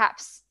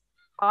perhaps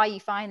are you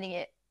finding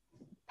it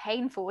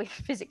painful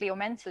physically or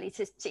mentally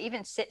to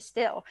even sit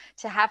still,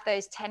 to have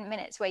those 10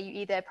 minutes where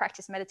you either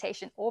practice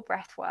meditation or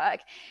breath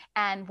work?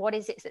 And what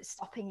is it that's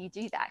stopping you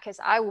do that? Because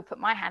I will put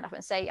my hand up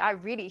and say, I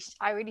really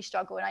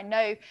struggle. And I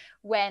know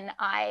when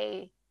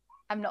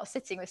I'm not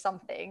sitting with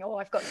something, or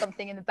I've got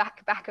something in the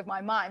back of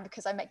my mind,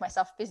 because I make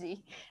myself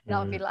busy, and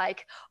I'll be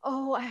like,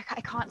 oh,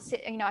 I can't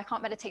sit, I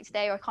can't meditate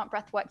today, or I can't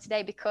breath work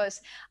today because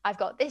I've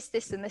got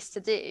this and this to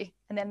do.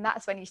 And then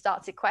that's when you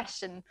start to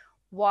question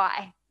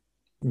why.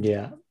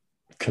 Yeah,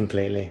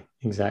 completely.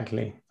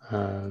 Exactly.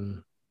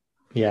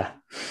 Yeah.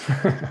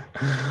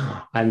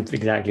 I'm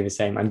exactly the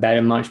same.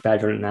 I'm much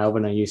better at it now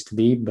than I used to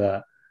be,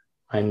 but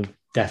I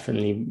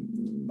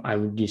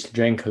used to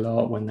drink a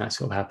lot when that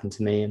sort of happened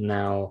to me. And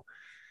now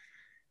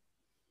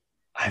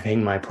I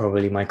think my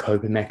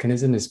coping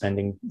mechanism is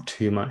spending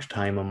too much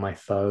time on my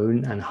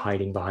phone and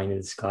hiding behind the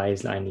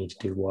disguise that I need to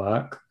do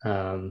work.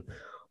 Or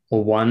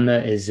one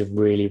that is a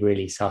really,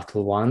 really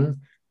subtle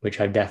one, which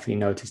I've definitely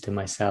noticed in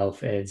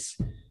myself, is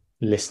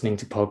listening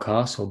to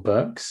podcasts or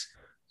books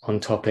on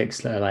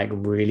topics that are like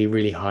really,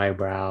 really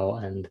highbrow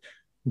and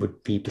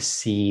would be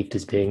perceived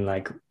as being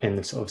like in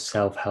the sort of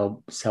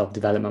self-help,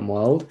 self-development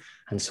world.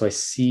 And so I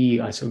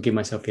sort of give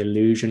myself the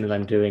illusion that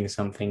I'm doing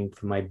something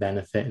for my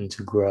benefit and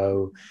to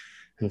grow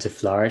and to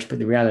flourish. But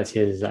the reality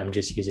is I'm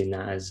just using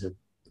that as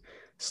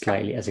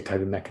a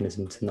coping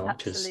mechanism to not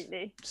just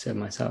serve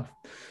myself.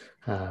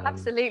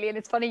 Absolutely. And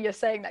it's funny you're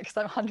saying that, because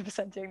I'm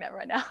 100% doing that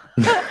right now.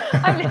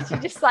 I'm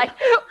literally just like,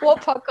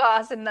 what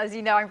podcasts? And as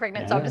you know, I'm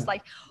pregnant. So I'm just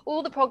like,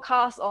 all the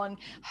podcasts on,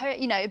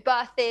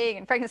 birthing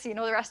and pregnancy and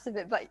all the rest of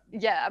it. But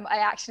yeah, I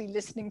actually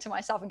listening to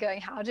myself and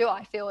going, how do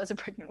I feel as a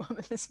pregnant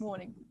woman this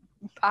morning?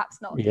 Perhaps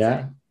not.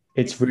 Yeah, so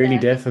it's really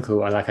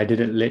difficult. I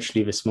did it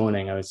literally this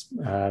morning. I was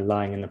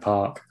lying in the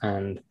park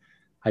and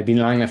I'd been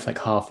lying there for like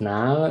half an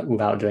hour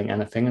without doing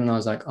anything. And I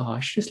was like, oh, I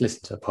should just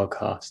listen to a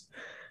podcast.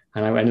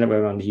 And I ended up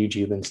going on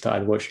YouTube and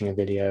started watching a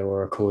video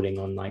or recording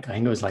on I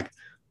think it was like,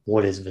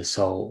 what is the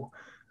soul?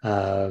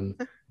 And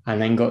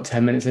then got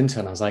 10 minutes into it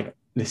and I was like,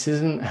 this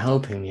isn't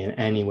helping me in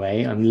any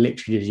way. I'm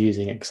literally just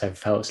using it because I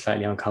felt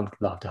slightly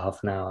uncomfortable after half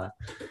an hour.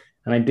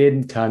 And I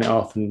did turn it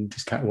off and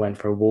just kind of went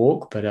for a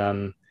walk. But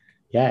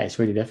yeah, it's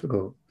really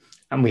difficult.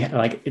 And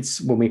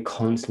it's when we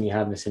constantly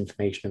have this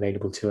information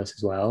available to us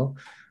as well.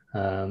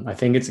 I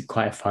think it's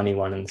quite a funny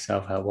one in the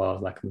self-help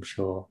world. Like I'm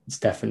sure it's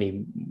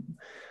definitely,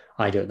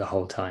 I do it the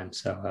whole time.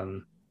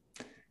 So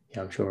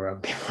yeah, I'm sure other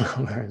people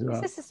out there as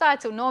well. It's a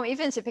societal norm,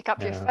 even to pick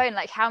up your Yeah. phone.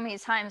 Like, how many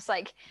times,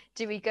 like,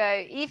 do we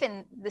go,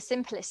 even the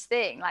simplest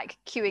thing, like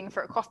queuing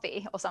for a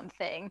coffee or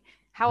something?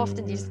 How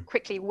often do you just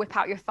quickly whip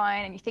out your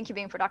phone and you think you're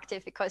being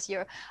productive because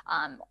you're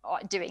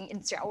doing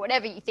Instagram or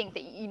whatever you think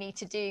that you need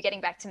to do, getting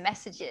back to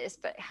messages?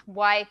 But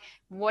why?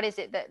 What is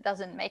it that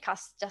doesn't make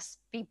us just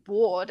be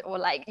bored or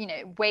like, you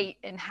know, wait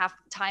and have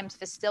times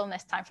for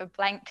stillness, time for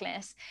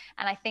blankness?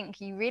 And I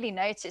think you really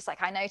notice,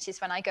 like I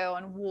notice when I go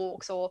on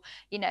walks or,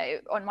 you know,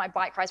 on my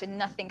bike rides with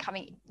nothing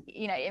coming,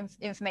 you know,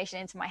 information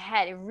into my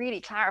head, it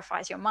really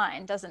clarifies your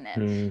mind, doesn't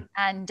it?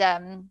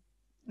 And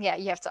yeah,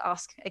 you have to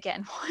ask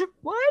again,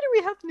 why do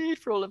we have need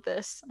for all of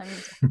this? I'm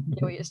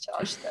curious,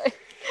 charged though.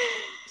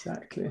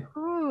 Exactly.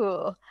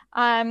 Ooh.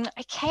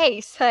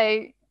 Okay,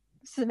 so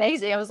this is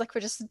amazing. I was like,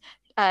 we're just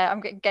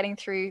I'm getting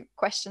through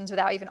questions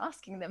without even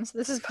asking them, so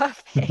this is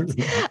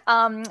perfect.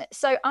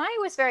 So I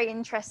was very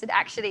interested,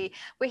 actually.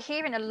 We're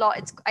hearing a lot,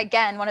 it's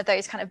again one of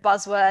those kind of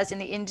buzzwords in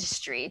the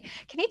industry.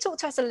 Can you talk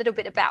to us a little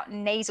bit about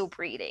nasal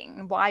breathing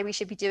and why we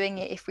should be doing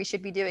it, if we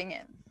should be doing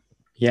it?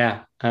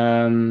 Yeah.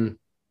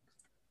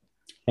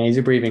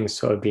 Nasal breathing has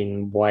sort of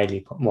been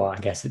widely, well, I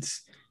guess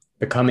it's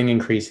becoming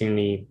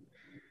increasingly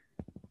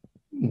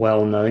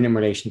well known in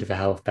relation to the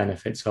health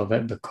benefits of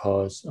it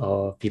because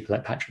of people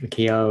like Patrick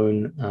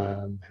McKeown,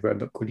 who wrote a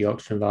book called The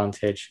Oxygen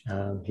Advantage.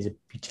 He's a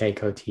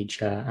Buteyko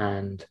teacher,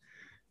 and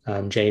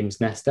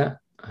James Nestor,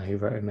 who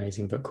wrote an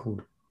amazing book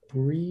called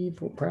Breathe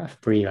or Breath?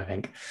 Breathe, I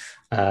think.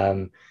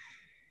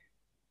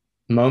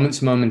 Moment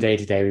to moment, day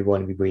to day, we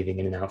want to be breathing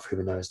in and out through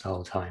the nose the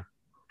whole time.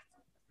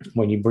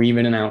 When you breathe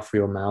in and out through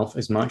your mouth,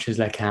 as much as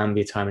there can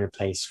be a time and a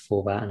place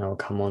for that, and I'll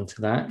come on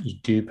to that, you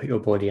do put your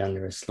body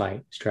under a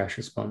slight stress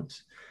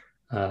response.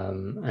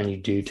 And you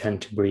do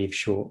tend to breathe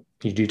short.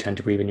 You do tend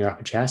to breathe in your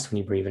upper chest when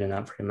you breathe in and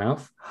out through your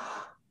mouth.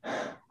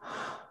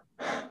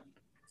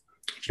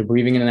 If you're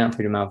breathing in and out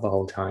through the mouth the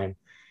whole time,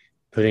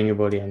 putting your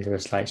body under a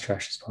slight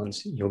stress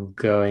response, you're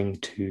going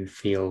to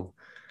feel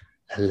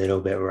a little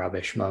bit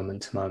rubbish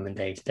moment to moment,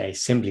 day to day,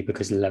 simply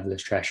because of the level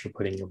of stress you're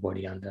putting your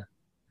body under.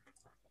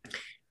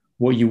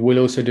 What you will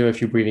also do if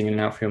you're breathing in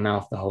and out through your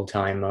mouth the whole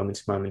time, moment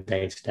to moment,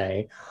 day to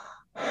day,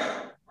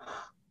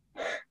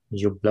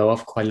 is you'll blow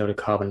off quite a lot of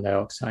carbon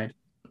dioxide.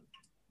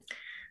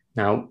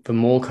 Now, the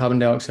more carbon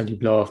dioxide you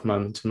blow off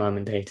moment to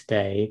moment, day to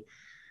day,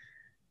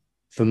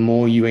 the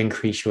more you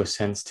increase your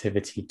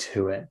sensitivity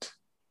to it,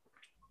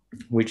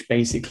 which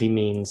basically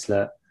means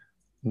that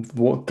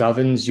what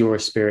governs your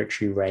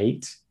respiratory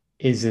rate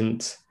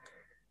isn't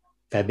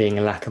there being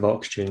a lack of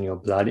oxygen in your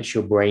blood, it's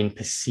your brain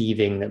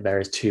perceiving that there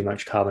is too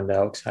much carbon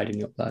dioxide in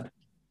your blood.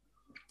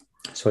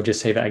 So I'll just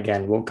say that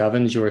again. What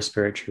governs your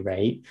respiratory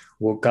rate,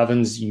 what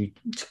governs you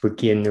to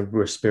begin the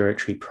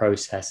respiratory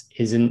process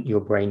isn't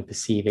your brain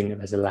perceiving that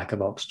there's a lack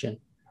of oxygen.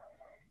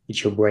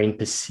 It's your brain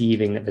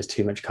perceiving that there's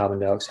too much carbon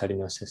dioxide in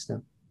your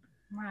system.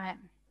 Right.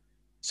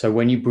 So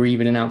when you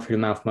breathe in and out through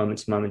the mouth moment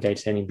to moment, day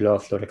to day, and you blow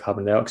off a lot of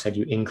carbon dioxide,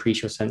 you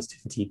increase your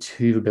sensitivity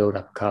to the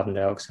buildup of carbon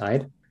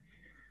dioxide,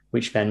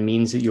 which then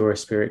means that your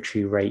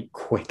respiratory rate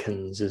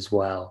quickens as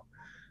well.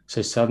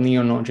 So suddenly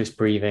you're not just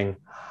breathing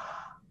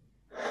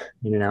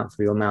in and out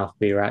through your mouth,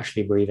 but you're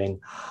actually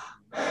breathing.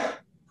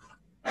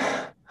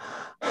 I'm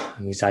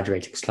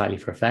exaggerating slightly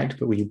for effect,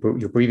 but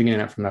you're breathing in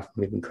and out from your mouth,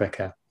 moving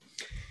quicker.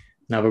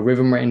 Now, the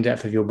rhythm rate and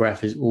depth of your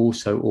breath is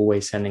also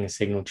always sending a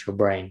signal to your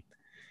brain.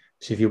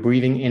 So if you're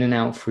breathing in and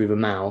out through the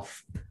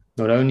mouth,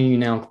 not only are you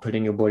now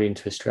putting your body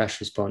into a stress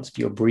response, but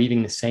you're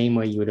breathing the same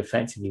way you would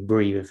effectively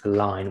breathe if a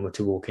lion were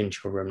to walk into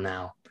your room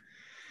now.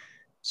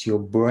 So your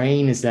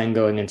brain is then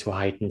going into a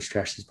heightened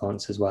stress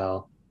response as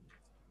well.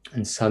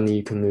 And suddenly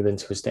you can move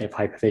into a state of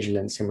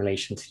hypervigilance in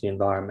relation to the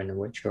environment in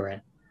which you're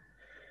in.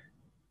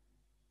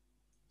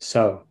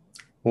 So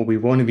what we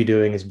want to be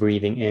doing is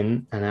breathing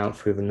in and out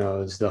through the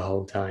nose the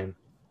whole time.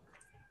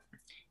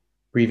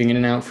 Breathing in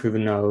and out through the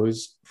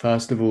nose,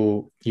 first of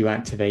all, you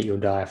activate your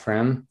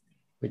diaphragm,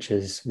 which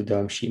is the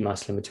dome sheet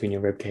muscle in between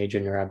your rib cage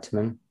and your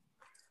abdomen.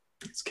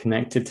 It's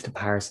connected to the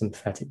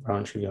parasympathetic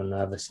branch of your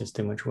nervous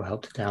system, which will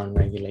help to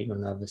down-regulate your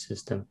nervous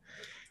system.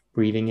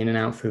 Breathing in and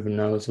out through the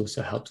nose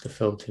also helps to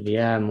filter the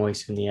air,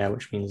 moisten the air,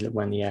 which means that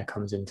when the air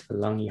comes into the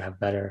lung, you have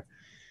better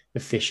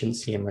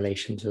efficiency in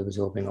relation to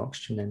absorbing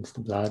oxygen into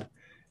the blood.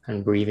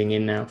 And breathing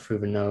in and out through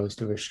the nose,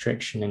 the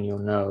restriction in your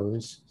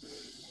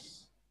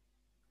nose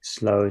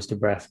slows the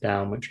breath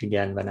down, which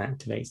again then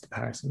activates the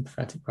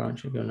parasympathetic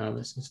branch of your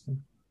nervous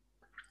system.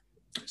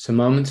 So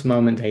moment to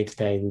moment, day to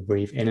day, we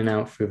breathe in and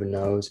out through the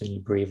nose, and you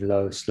breathe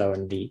low, slow,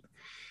 and deep.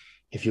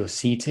 If you're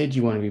seated,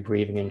 you want to be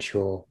breathing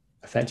into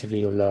effectively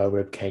your lower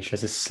rib cage.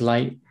 There's a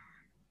slight,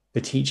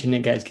 the teaching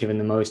that gets given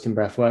the most in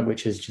breath work,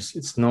 which is just,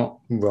 it's not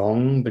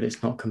wrong, but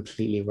it's not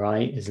completely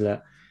right, is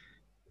that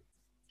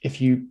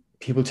if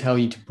people tell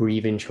you to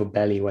breathe into your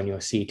belly when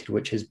you're seated,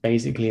 which is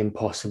basically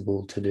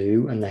impossible to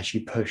do unless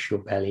you push your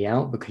belly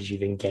out because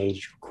you've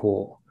engaged your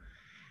core.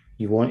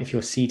 if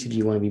you're seated,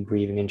 you want to be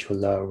breathing into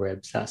your lower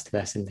ribs. That's the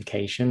best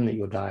indication that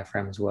your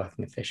diaphragm is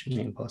working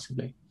efficiently and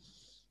possibly.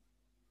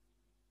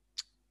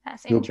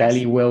 That's Your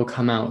belly interesting. will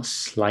come out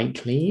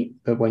slightly,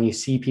 but when you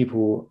see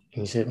people,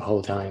 you see it the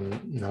whole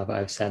time now that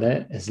I've said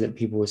it, is that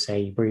people will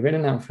say you breathe in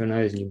and out through your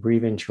nose and you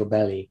breathe into your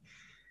belly.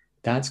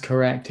 That's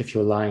correct if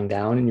you're lying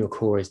down and your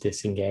core is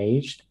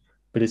disengaged,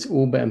 but it's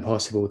all but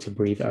impossible to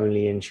breathe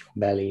only into your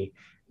belly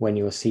when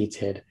you're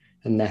seated,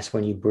 unless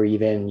when you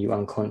breathe in, you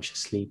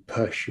unconsciously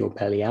push your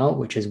belly out,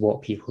 which is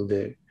what people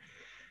do.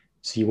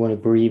 So you want to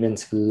breathe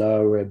into the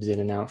lower ribs in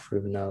and out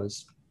through the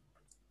nose.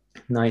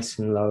 Nice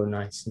and low,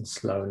 nice and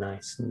slow,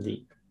 nice and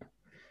deep.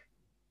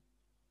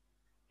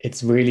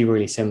 It's really,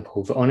 really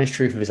simple. The honest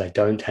truth is I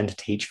don't tend to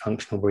teach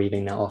functional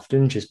breathing that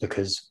often just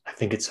because I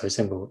think it's so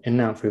simple. In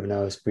and out through the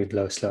nose, breathe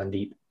low, slow, and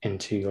deep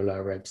into your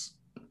lower ribs.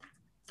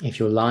 If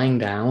you're lying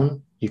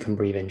down, you can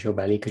breathe into your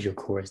belly because your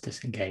core is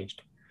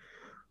disengaged.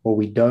 What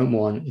we don't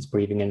want is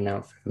breathing in and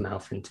out through the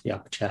mouth into the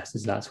upper chest,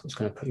 as that's what's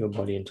going to put your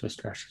body into a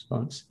stress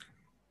response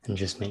and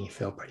just make you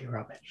feel pretty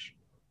rubbish.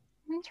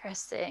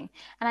 Interesting.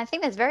 And I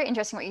think that's very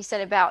interesting what you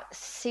said about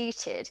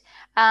seated,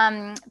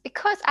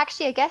 because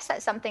actually, I guess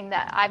that's something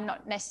that I've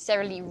not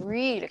necessarily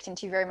really looked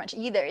into very much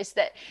either, is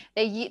that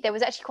there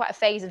was actually quite a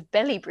phase of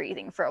belly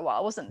breathing for a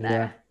while, wasn't there,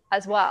 Yeah.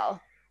 as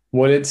well?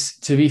 Well, it's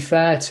to be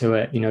fair to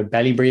it,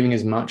 belly breathing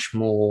is much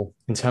more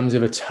in terms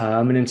of a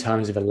term and in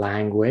terms of a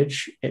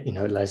language.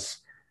 Less,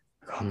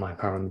 I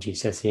can't remember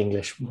GCSE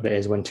English what it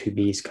is when two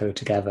B's go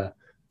together.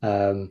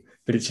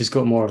 But it's just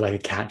got more of like a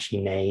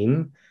catchy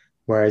name.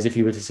 Whereas if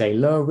you were to say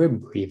lower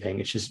rib breathing,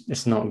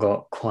 it's not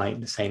got quite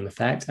the same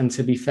effect. And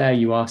to be fair,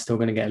 you are still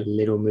going to get a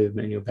little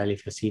movement in your belly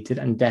if you're seated.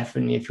 And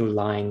definitely if you're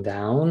lying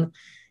down,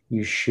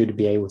 you should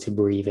be able to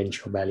breathe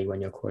into your belly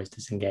when your core is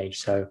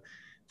disengaged. So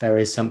there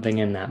is something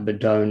in that,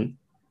 but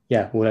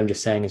all I'm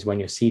just saying is when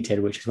you're seated,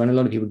 which is when a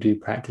lot of people do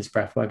practice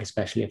breath work,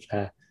 especially if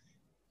they're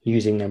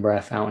using their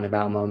breath out and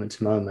about moment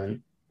to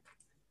moment,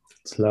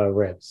 it's lower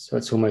ribs. So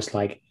it's almost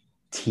like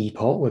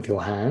teapot with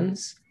your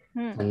hands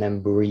and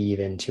then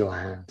breathe into your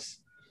hands.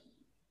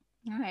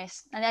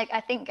 Nice. And I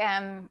think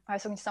I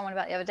was talking to someone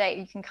about the other day,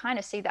 you can kind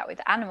of see that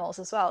with animals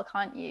as well,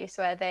 can't you?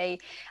 So where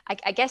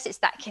I guess it's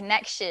that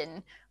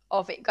connection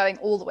of it going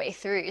all the way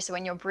through. So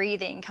when you're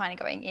breathing, kind of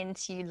going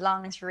into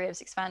lungs, ribs,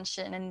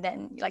 expansion, and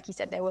then, like you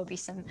said, there will be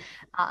some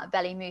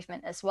belly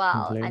movement as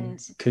well. And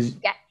because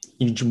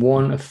you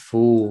want a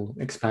full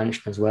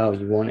expansion as well.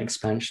 You want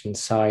expansion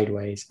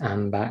sideways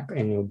and back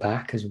in your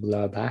back as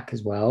lower back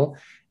as well.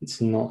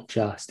 It's not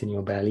just in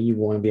your belly. You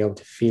want to be able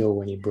to feel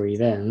when you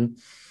breathe in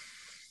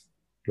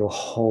your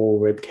whole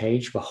rib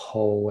cage the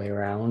whole way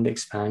around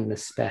expand,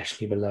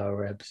 especially the lower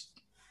ribs.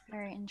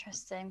 Very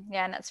interesting.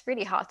 Yeah, and that's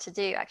really hard to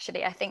do,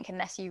 actually, I think,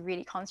 unless you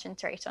really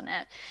concentrate on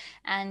it.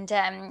 And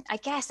I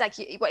guess, like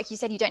you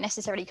said, you don't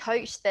necessarily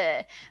coach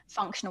the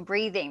functional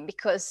breathing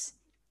because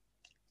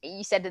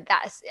you said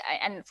that's,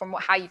 and from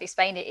how you've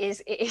explained it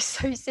is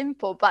so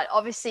simple, but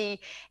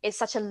obviously it's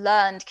such a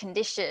learned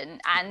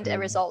condition and a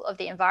result of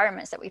the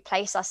environments that we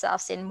place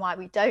ourselves in, why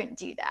we don't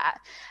do that.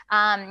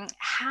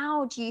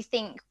 How do you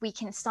think we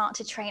can start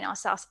to train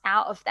ourselves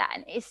out of that?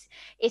 And is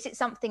it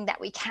something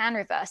that we can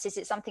reverse? Is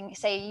it something,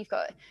 say you've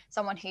got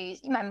someone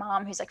who's my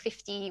mom who's like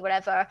 50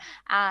 whatever,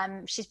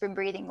 she's been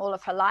breathing all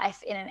of her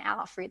life in and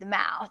out through the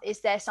mouth,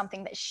 is there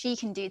something that she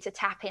can do to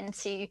tap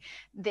into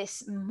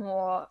this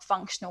more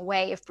functional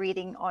way of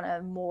breathing on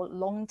a more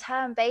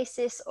long-term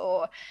basis,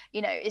 or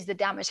is the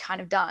damage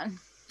kind of done?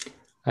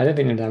 I don't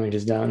think the damage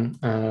is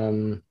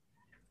done.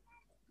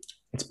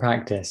 It's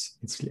practice.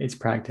 It's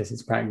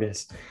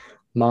practice.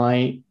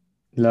 My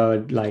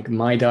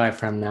my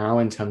diaphragm now,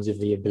 in terms of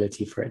the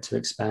ability for it to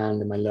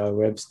expand, and my lower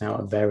ribs now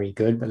are very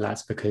good, but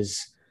that's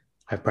because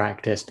I've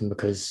practiced and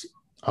because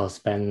I'll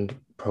spend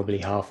probably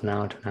half an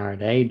hour to an hour a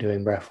day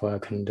doing breath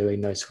work and doing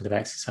those sort of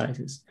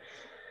exercises.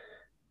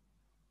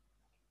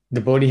 The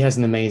body has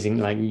an amazing,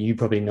 like you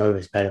probably know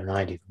this better than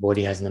I do, the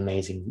body has an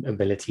amazing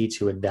ability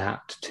to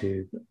adapt,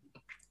 to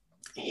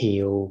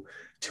heal,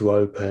 to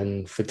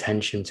open, for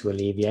tension to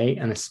alleviate.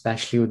 And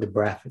especially with the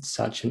breath, it's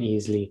such an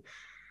easy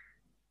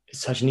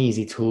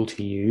tool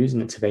to use,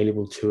 and it's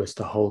available to us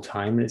the whole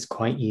time. And it's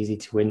quite easy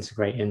to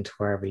integrate into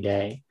our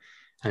everyday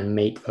and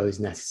make those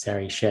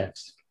necessary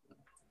shifts.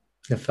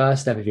 The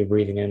first step, if you're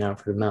breathing in and out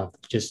through the mouth,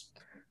 just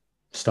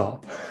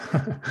stop.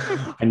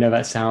 I know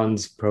that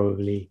sounds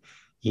probably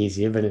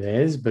easier than it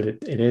is, but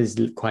it is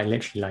quite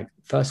literally like,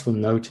 first of all,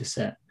 notice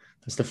it.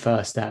 That's the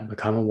first step.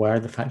 Become aware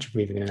of the fact you're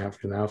breathing in and out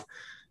through the mouth.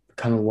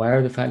 Become aware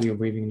of the fact that you're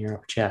breathing in your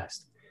upper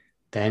chest.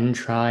 Then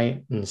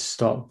try and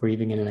stop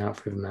breathing in and out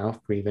through the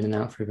mouth. Breathe in and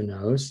out through the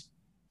nose.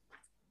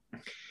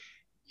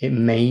 It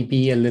may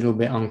be a little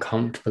bit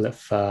uncomfortable at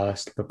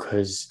first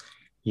because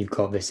you've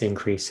got this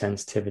increased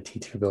sensitivity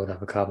to the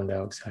buildup of carbon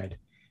dioxide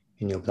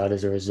in your blood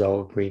as a result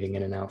of breathing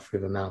in and out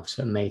through the mouth.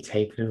 So it may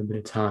take a little bit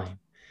of time.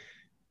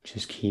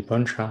 Just keep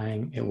on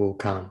trying, it will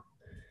come.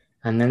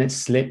 And then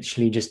it's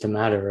literally just a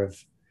matter of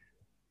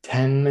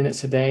 10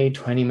 minutes a day,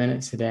 20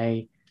 minutes a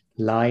day,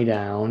 lie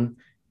down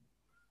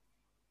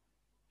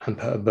and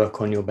put a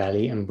book on your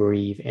belly and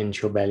breathe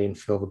into your belly and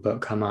feel the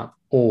book come up.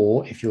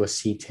 Or if you're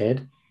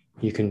seated,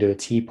 you can do a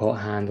teapot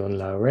hand on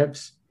lower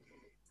ribs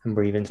and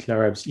breathe into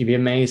lower ribs. You'd be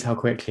amazed how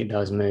quickly it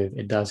does move.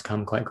 It does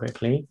come quite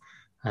quickly.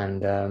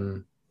 And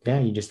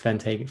you just then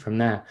take it from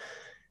there.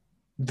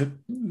 The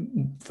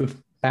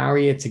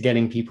barrier to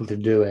getting people to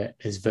do it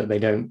is that they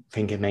don't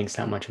think it makes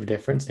that much of a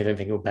difference. They don't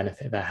think it will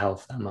benefit their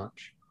health that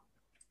much.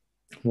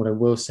 What I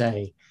will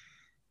say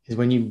is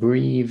when you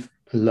breathe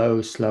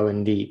low, slow,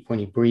 and deep, when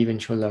you breathe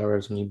into your lower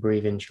ribs, when you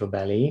breathe into your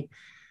belly,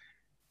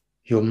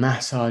 you're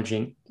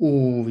massaging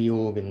all the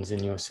organs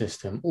in your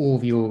system. All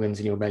the organs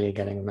in your belly are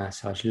getting a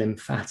massage.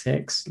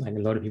 Lymphatics, like a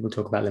lot of people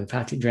talk about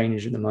lymphatic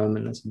drainage at the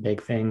moment, that's a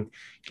big thing.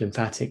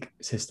 Lymphatic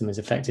system is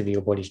effectively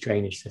your body's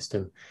drainage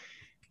system.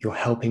 You're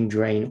helping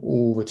drain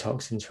all the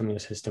toxins from your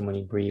system when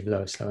you breathe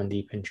low, slow, and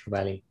deep into your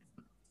belly.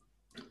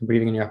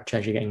 Breathing in your upper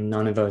chest, you're getting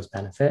none of those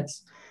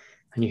benefits.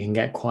 And you can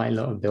get quite a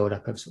lot of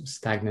buildup of sort of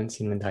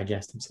stagnancy in the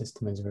digestive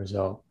system as a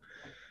result.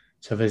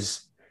 So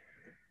there's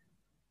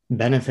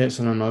benefits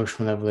on an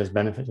emotional level, there's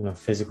benefits on a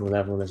physical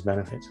level, there's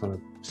benefits on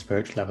a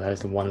spiritual level. That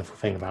is the wonderful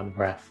thing about the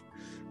breath.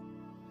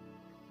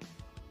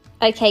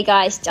 Okay,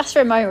 guys, just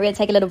for a moment, we're going to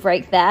take a little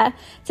break there.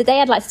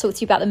 Today, I'd like to talk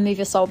to you about the Move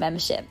Your Soul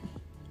membership.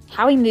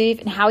 How we move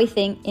and how we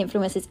think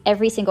influences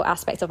every single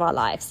aspect of our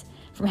lives,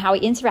 from how we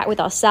interact with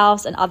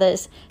ourselves and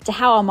others to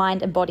how our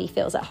mind and body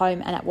feels at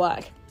home and at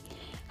work.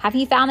 Have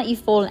you found that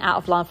you've fallen out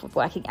of love with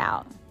working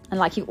out and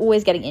like you're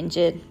always getting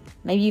injured?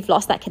 Maybe you've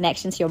lost that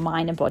connection to your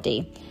mind and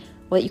body,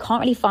 or that you can't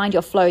really find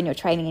your flow in your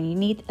training and you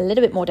need a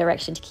little bit more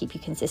direction to keep you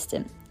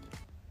consistent.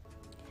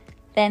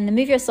 Then the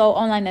Move Your Soul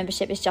online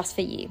membership is just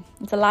for you.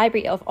 It's a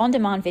library of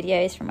on-demand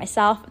videos from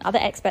myself and other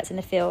experts in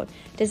the field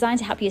designed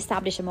to help you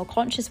establish a more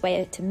conscious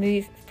way to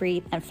move,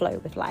 breathe, and flow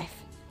with life.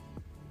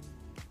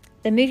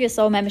 The Move Your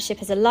Soul membership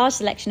has a large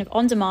selection of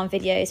on-demand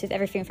videos with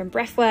everything from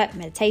breathwork,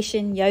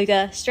 meditation,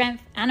 yoga,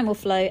 strength, animal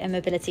flow, and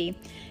mobility.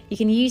 You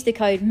can use the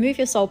code Move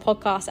Your Soul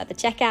Podcast at the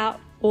checkout,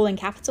 all in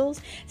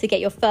capitals, to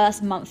get your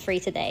first month free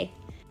today.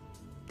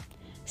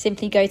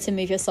 Simply go to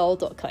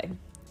moveyoursoul.co.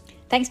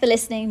 Thanks for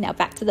listening. Now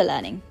back to the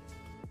learning.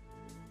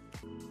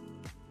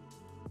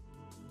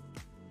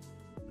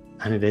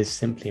 And it is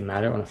simply a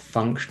matter on a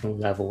functional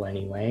level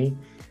anyway,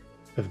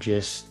 of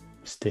just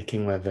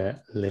sticking with it,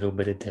 a little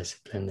bit of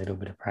discipline, a little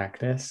bit of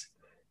practice,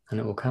 and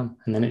it will come.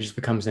 And then it just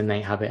becomes an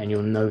innate habit, and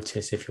you'll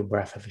notice if your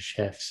breath ever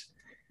shifts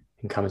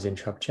and comes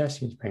into your upper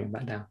chest, you just bring it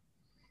back down.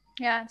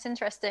 Yeah, it's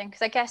interesting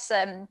because I guess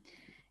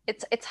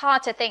it's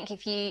hard to think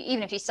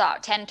even if you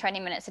start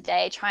 10-20 minutes a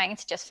day trying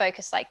to just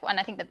focus, and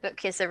I think the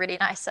book is a really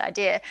nice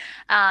idea.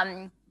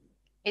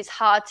 It's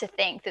hard to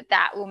think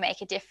that will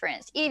make a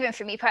difference. Even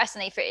for me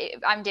personally,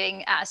 I'm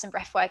doing some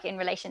breath work in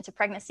relation to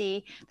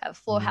pregnancy,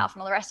 floor health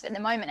and all the rest of it at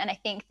the moment. And I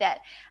think that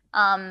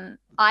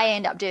I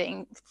end up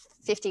doing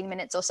 15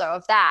 minutes or so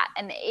of that.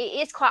 And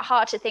it's quite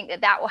hard to think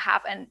that will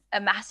have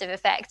a massive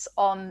effect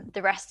on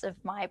the rest of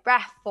my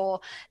breath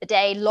for the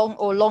day,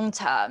 long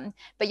term.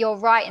 But you're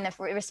right in the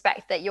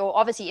respect that you're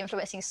obviously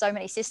influencing so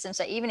many systems.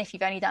 So even if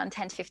you've only done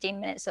 10 to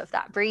 15 minutes of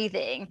that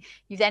breathing,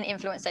 you then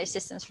influence those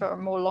systems for a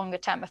more longer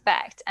term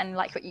effect. And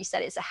like what you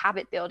said, it's a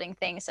habit building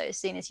thing. So as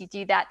soon as you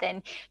do that,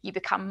 then you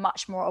become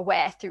much more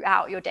aware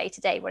throughout your day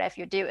to day, whatever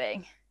you're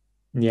doing.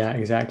 Yeah,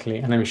 exactly.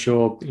 And I'm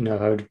sure,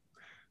 I would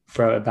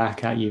throw it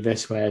back at you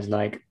this way as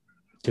like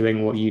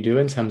doing what you do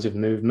in terms of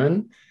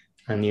movement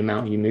and the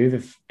amount you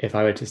move. If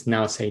I were to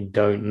now say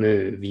don't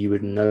move, you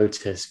would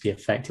notice the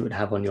effect it would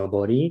have on your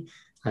body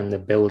and the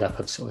buildup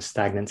of sort of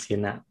stagnancy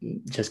and that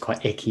just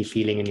quite icky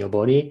feeling in your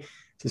body.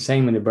 It's the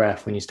same with the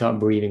breath. When you start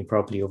breathing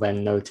properly, you'll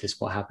then notice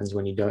what happens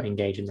when you don't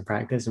engage in the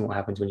practice and what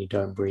happens when you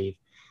don't breathe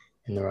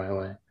in the right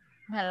way.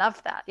 I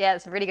love that. Yeah,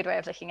 it's a really good way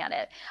of looking at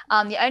it.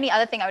 The only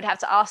other thing I would have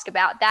to ask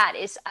about that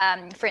is,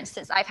 for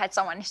instance, I've had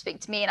someone speak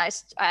to me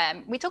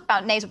and we talk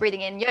about nasal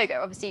breathing in yoga.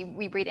 Obviously,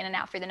 we breathe in and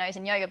out through the nose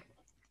in yoga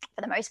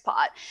for the most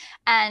part.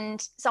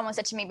 And someone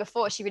said to me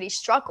before, she really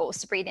struggles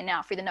to breathe in and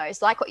out through the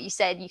nose. Like what you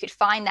said, you could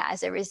find that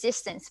as a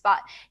resistance. But,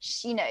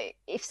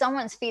 if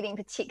someone's feeling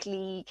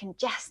particularly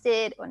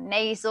congested or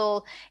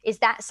nasal, is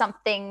that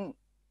something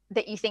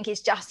that you think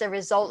is just a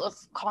result of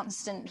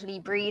constantly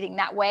breathing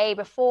that way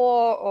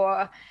before,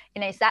 or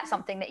is that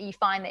something that you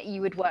find that you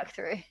would work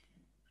through?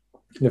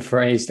 The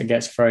phrase that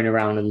gets thrown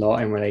around a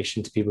lot in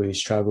relation to people who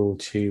struggle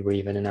to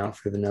breathe in and out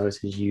through the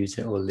nose is use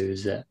it or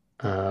lose it.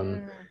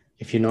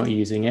 If you're not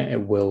using it, it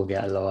will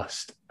get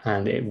lost,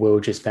 and it will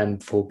just then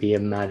be a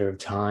matter of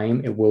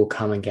time. It will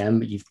come again,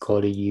 but you've got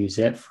to use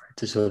it for it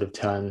to sort of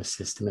turn the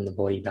system and the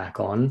body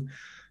back on.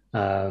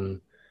 And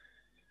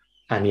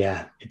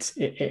yeah,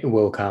 it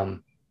will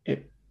come.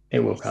 It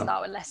will come.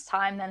 Start with less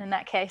time then in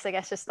that case, I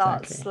guess, just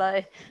start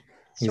slow.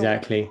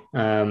 Exactly.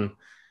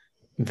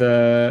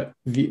 The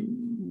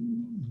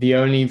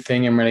only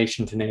thing in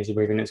relation to nasal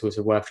breathing that's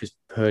also worth just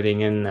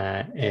putting in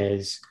there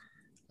is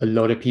a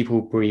lot of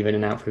people breathe in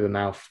and out through the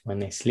mouth when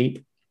they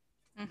sleep,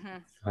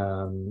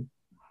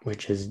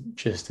 which is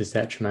just as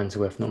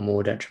detrimental, if not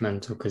more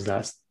detrimental, because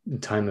that's the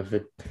time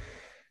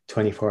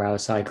 24-hour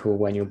cycle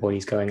when your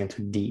body's going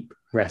into deep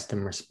rest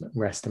and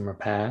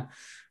repair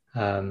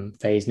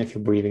phase. And if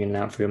you're breathing in and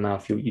out through your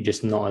mouth, you're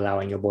just not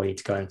allowing your body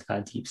to go into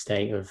that deep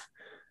state of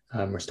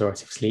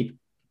restorative sleep.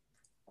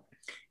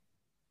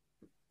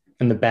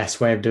 And the best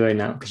way of doing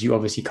that, because you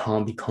obviously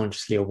can't be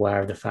consciously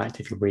aware of the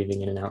fact if you're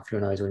breathing in and out through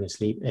your nose when you're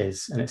asleep,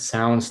 is, and it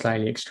sounds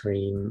slightly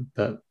extreme,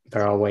 but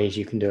there are ways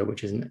you can do it,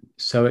 which isn't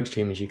so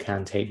extreme as you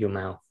can tape your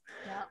mouth.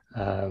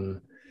 Yeah.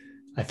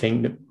 I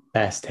think the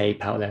best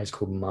tape out there is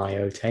called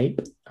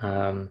myotape.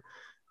 The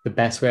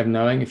best way of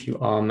knowing if you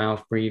are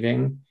mouth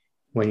breathing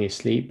when you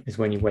sleep is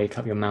when you wake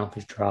up, your mouth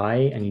is dry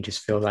and you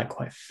just feel like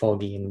quite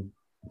foggy and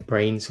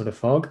brain sort of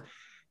fog.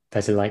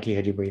 There's a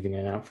likelihood you're breathing in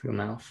and out through your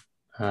mouth.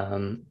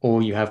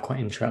 Or you have quite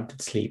interrupted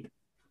sleep.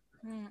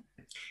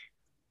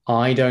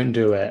 I don't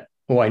do it,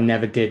 or I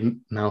never did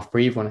mouth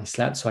breathe when I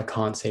slept, so I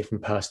can't say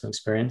from personal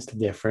experience the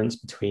difference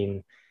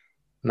between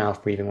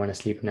mouth breathing when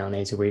asleep and now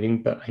nasal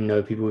breathing, but I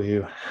know people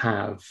who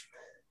have,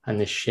 and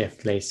the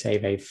shift they say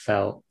they've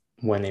felt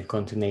when they've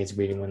gone to nasal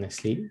breathing when they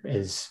sleep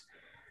is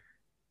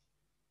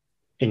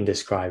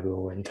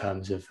indescribable in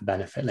terms of the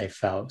benefit they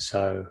felt.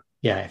 So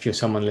yeah, if you're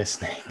someone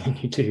listening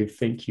and you do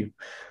think you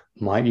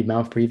might be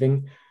mouth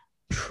breathing,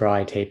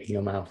 try taping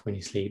your mouth when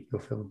you sleep.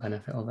 You'll feel the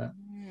benefit of it.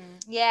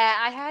 Yeah,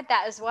 I heard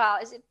that as well.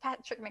 Is it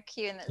Patrick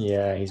McKeown?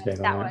 Yeah, he's big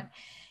on that one.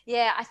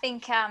 Yeah, I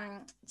think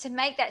to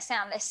make that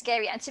sound less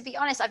scary, and to be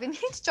honest, I've been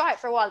meaning to try it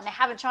for a while and I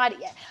haven't tried it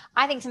yet.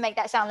 I think to make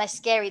that sound less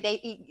scary,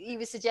 he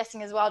was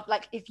suggesting as well,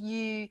 like if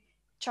you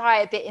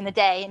try a bit in the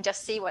day and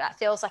just see what that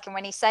feels like. And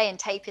when he's saying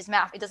tape his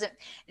mouth, it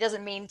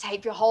doesn't mean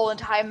tape your whole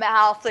entire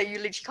mouth, so you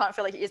literally can't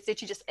feel like it's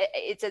literally just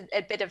it's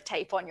a bit of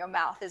tape on your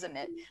mouth, isn't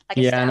it? Like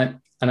yeah,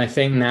 and I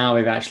think now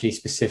we've actually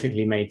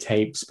specifically made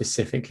tape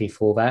specifically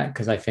for that,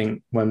 because I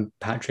think when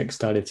Patrick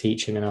started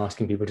teaching and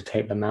asking people to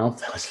tape their mouth,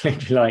 that was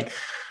literally like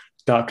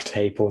duct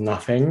tape or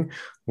nothing.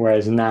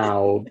 Whereas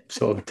now,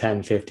 sort of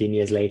 10, 15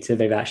 years later,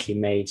 they've actually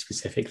made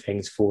specific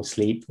things for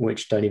sleep,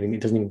 which it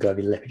doesn't even go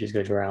over the lip, it just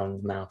goes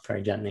around the mouth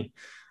very gently.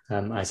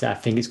 I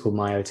think it's called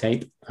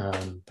myotape,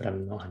 but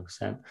I'm not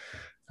 100%.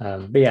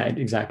 But yeah,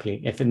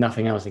 exactly. If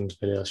nothing else, you can just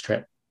put a little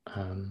strip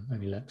over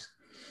your lips.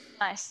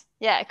 Nice.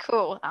 Yeah,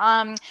 cool.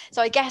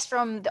 So I guess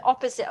from the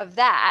opposite of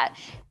that,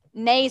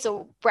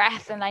 nasal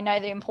breath, and I know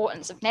the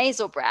importance of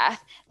nasal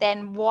breath,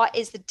 then what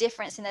is the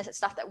difference in the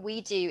stuff that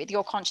we do with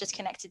your conscious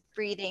connected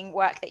breathing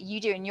work that you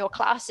do in your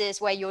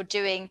classes, where you're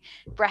doing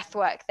breath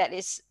work that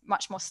is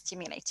much more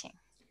stimulating?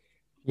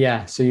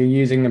 Yeah, so you're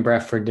using the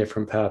breath for a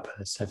different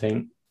purpose. I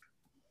think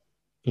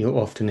you'll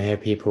often hear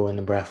people in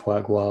the breath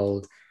work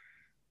world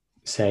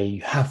say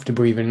you have to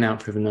breathe in and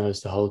out through the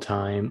nose the whole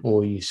time,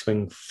 or you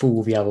swing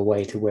full the other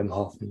way to Wim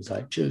Hof and it's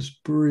like,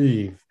 just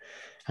breathe.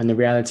 And the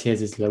reality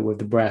is that with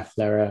the breath,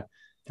 there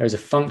is a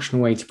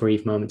functional way to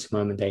breathe moment to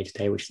moment, day to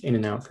day, which is in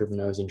and out through the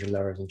nose into your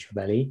lower, into your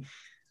belly.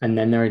 And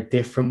then there are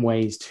different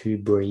ways to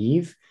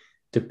breathe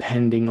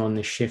depending on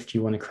the shift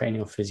you want to create in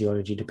your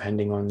physiology,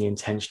 depending on the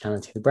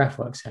intentionality of the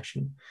breathwork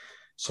session.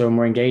 So when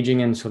we're engaging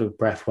in sort of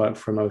breathwork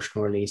for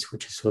emotional release,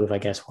 which is sort of, I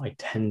guess, what I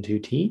tend to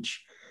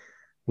teach,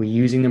 we're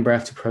using the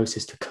breath to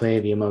process to clear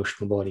the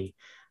emotional body.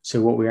 So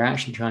what we're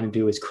actually trying to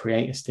do is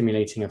create a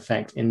stimulating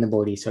effect in the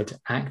body, so to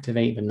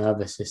activate the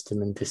nervous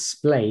system and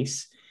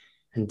displace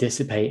and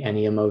dissipate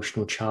any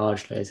emotional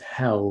charge that is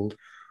held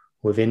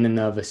within the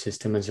nervous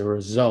system as a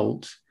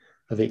result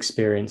of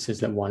experiences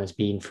that one has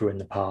been through in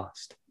the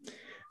past.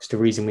 So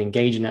the reason we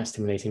engage in that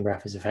stimulating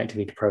breath is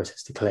effectively to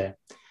process to clear.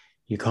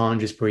 You can't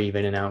just breathe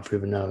in and out through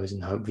the nose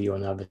and hope that your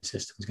nervous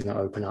system is going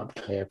to open up,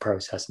 clear,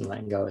 process, and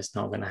let go. It's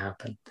not going to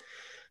happen.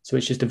 So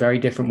it's just a very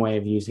different way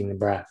of using the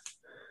breath.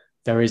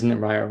 There isn't a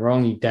right or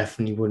wrong. You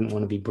definitely wouldn't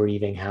want to be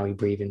breathing how you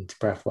breathe into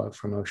breath work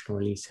for emotional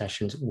release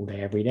sessions all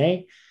day, every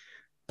day,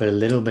 but a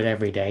little bit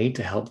every day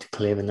to help to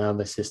clear the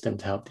nervous system,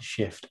 to help to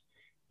shift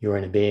your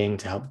inner being,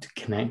 to help to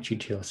connect you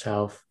to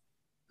yourself.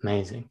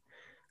 Amazing.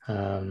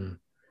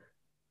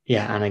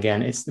 Yeah, and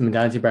again, it's the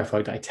modality of breath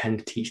work that I tend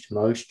to teach the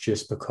most,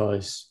 just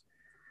because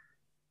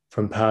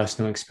from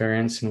personal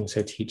experience and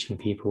also teaching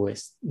people,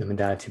 it's the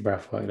modality of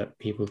breath work that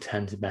people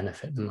tend to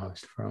benefit the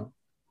most from.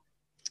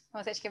 I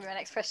was actually giving my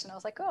next question. I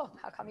was like, oh,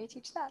 how come you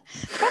teach that?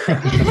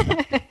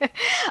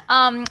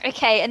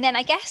 Okay. And then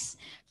I guess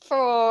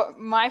for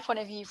my point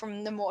of view,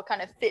 from the more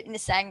kind of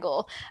fitness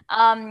angle,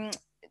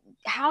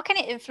 how can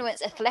it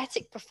influence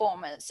athletic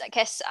performance? I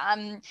guess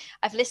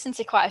I've listened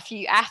to quite a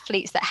few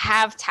athletes that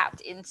have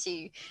tapped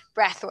into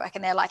breath work,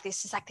 and they're like,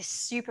 this is like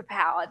this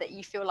superpower that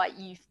you feel like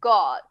you've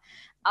got.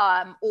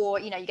 Or,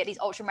 you get these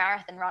ultra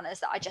marathon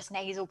runners that are just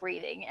nasal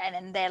breathing, and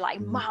then they're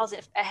like miles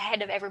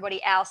ahead of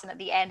everybody else. And at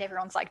the end,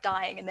 everyone's like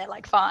dying and they're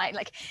like, fine.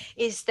 Like,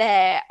 is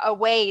there a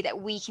way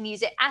that we can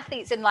use it?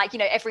 Athletes and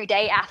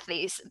everyday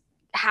athletes,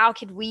 how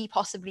could we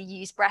possibly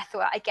use breath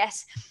work? I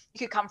guess you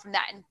could come from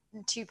that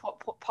in two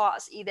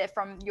parts, either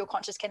from your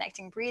conscious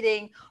connecting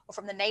breathing or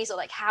from the nasal.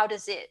 Like, how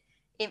does it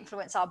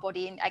influence our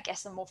body in, I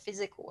guess, a more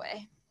physical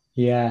way?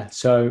 Yeah,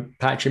 so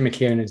Patrick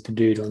McKeown is the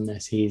dude on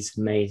this. He's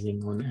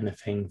amazing on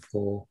anything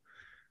for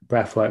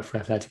breath work for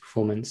athletic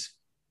performance.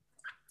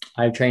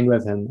 I've trained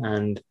with him,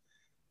 and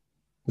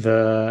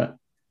The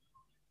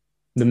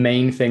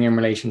main thing in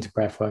relation to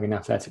breath work and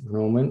athletic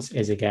performance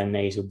is, again,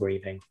 nasal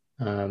breathing.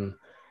 The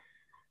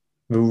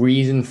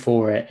reason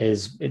for it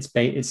is it's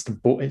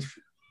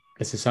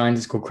a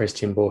scientist called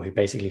Christian Bohr who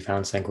basically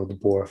found something called the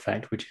Bohr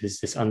effect, which is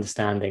this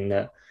understanding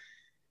that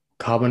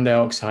carbon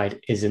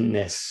dioxide isn't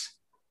this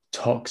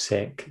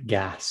toxic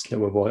gas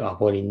that our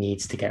body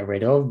needs to get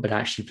rid of, but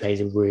actually plays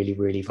a really,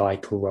 really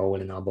vital role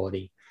in our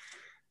body.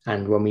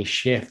 And when we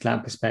shift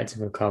that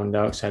perspective of carbon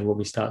dioxide, what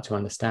we start to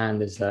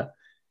understand is that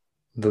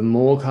the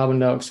more carbon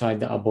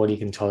dioxide that our body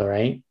can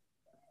tolerate,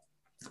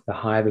 the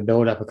higher the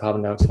buildup of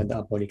carbon dioxide that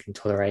our body can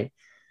tolerate,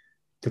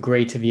 the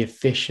greater the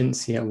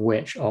efficiency at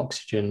which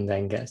oxygen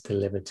then gets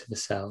delivered to the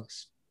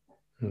cells.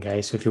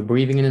 Okay, so if you're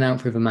breathing in and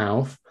out through the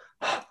mouth,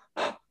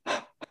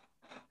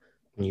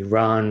 when you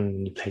run,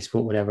 when you play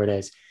sport, whatever it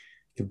is,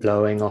 you're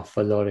blowing off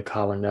a lot of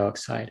carbon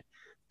dioxide.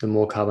 The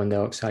more carbon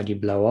dioxide you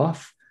blow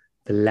off,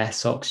 the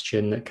less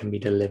oxygen that can be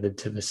delivered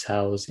to the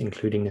cells,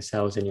 including the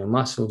cells in your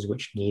muscles,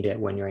 which need it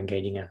when you're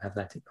engaging in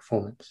athletic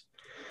performance.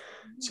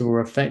 So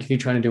we're effectively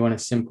trying to do on a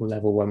simple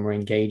level when we're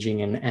engaging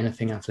in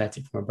anything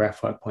athletic from a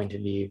breathwork point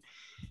of view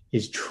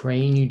is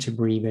train you to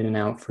breathe in and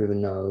out through the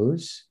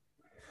nose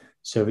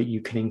so that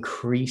you can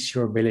increase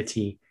your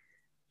ability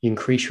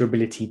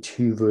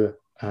to the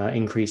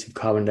increase of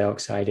carbon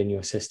dioxide in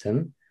your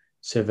system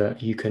so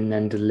that you can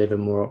then deliver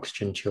more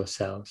oxygen to your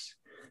cells.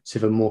 So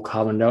the more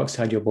carbon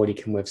dioxide your body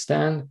can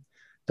withstand,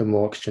 the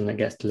more oxygen that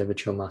gets delivered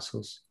to your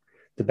muscles.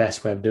 The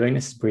best way of doing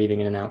this is breathing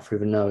in and out through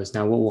the nose.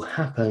 Now, what will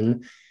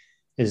happen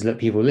is that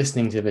people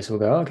listening to this will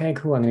go, okay,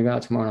 cool, I'm going to go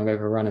out tomorrow and I'll go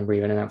for a run and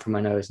breathe in and out through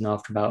my nose. And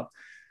after about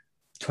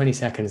 20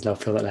 seconds, they'll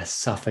feel that they're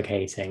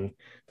suffocating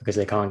because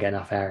they can't get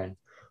enough air in.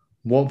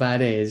 What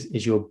that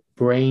is your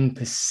brain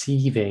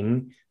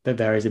perceiving that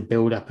there is a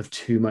buildup of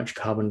too much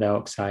carbon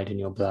dioxide in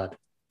your blood.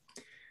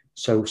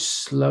 So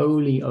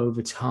slowly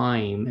over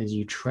time, as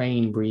you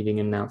train breathing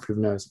in and out through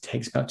the nose, it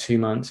takes about 2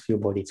 months for your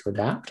body to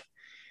adapt.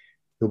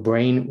 Your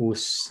brain will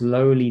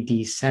slowly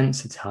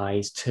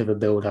desensitize to the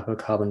buildup of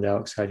carbon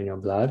dioxide in your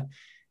blood.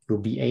 You'll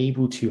be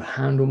able to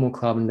handle more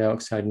carbon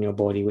dioxide in your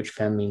body, which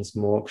then means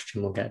more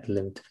oxygen will get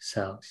delivered to the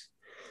cells.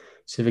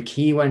 So the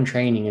key when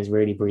training is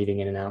really breathing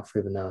in and out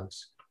through the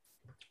nose.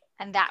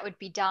 And that would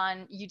be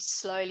done, you'd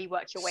slowly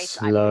work your way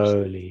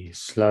slowly.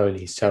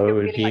 So it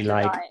would be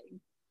like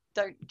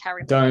don't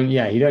carry on.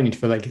 You don't need to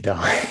feel like you're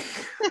dying.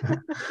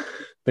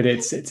 But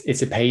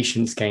it's a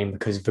patience game,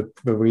 because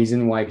the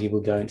reason why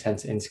people don't tend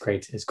to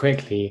integrate it as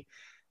quickly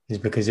is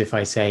because if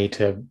I say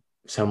to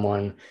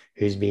someone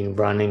who's been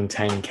running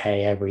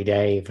 10K every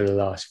day for the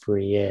last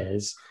 3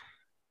 years,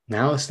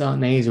 now start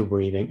nasal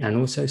breathing and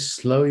also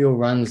slow your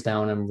runs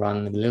down and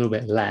run a little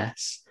bit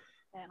less.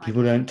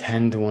 People don't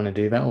tend to want to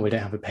do that, or we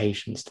don't have the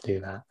patience to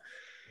do that.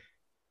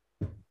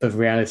 But the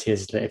reality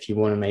is that if you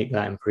want to make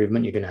that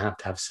improvement, you're going to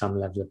have some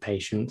level of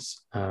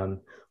patience,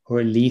 or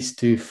at least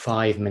do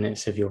 5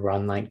 minutes of your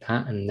run like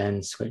that and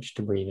then switch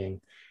to breathing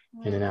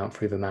in and out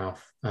through the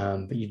mouth.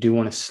 But you do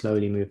want to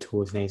slowly move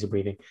towards nasal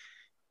breathing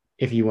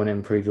if you want to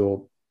improve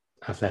your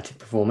athletic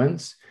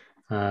performance.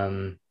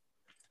 But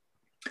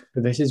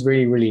this is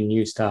really, really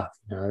new stuff.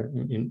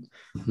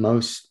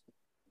 Most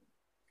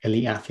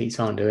elite athletes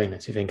aren't doing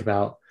this. You think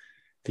about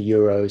the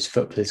Euros,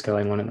 footballers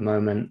going on at the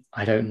moment.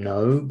 I don't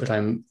know, but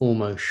I'm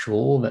almost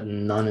sure that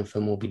none of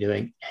them will be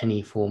doing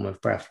any form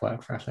of breath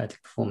work for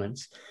athletic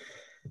performance,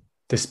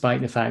 despite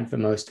the fact that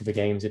most of the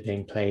games are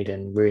being played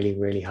in really,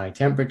 really high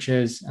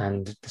temperatures,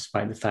 and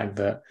despite the fact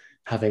that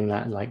having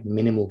that like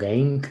minimal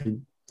gain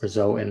could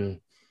result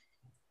in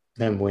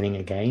them winning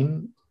a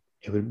game.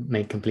 It would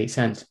make complete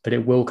sense, but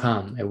it will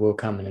come. It will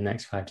come in the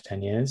next 5 to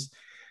 10 years.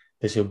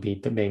 This will be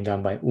being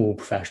done by all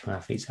professional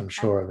athletes. I'm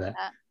sure of it.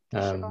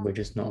 We're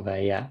just not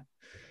there yet.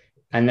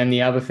 And then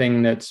the other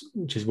thing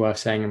which is worth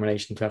saying in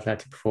relation to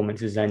athletic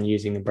performance is then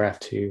using the breath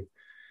to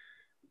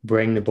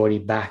bring the body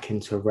back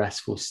into a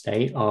restful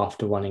state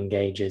after one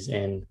engages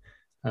in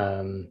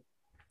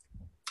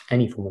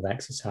any form of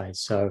exercise.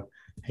 So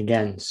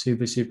again,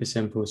 super, super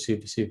simple,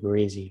 super, super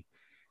easy.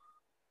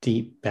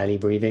 Deep belly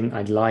breathing.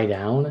 I'd lie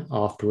down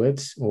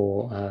afterwards,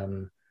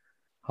 or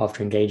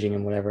after engaging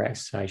in whatever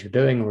exercise you're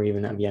doing, or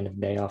even at the end of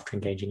the day after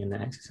engaging in the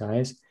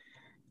exercise.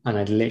 And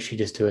I'd literally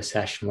just do a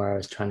session where I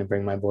was trying to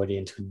bring my body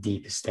into a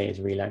deeper state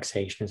of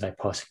relaxation as I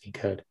possibly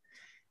could.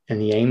 And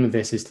the aim of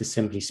this is to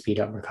simply speed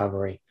up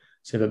recovery,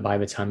 so that by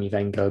the time you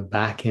then go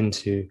back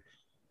into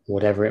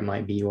whatever it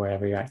might be,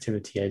 wherever your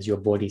activity is, your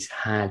body's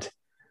had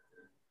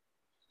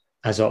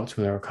as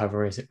optimal a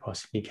recovery as it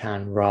possibly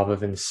can, rather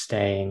than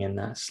staying in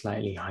that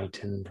slightly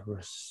heightened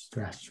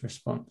stress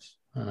response,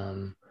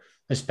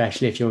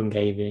 especially if you're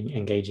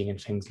engaging in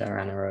things that are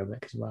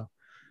anaerobic as well.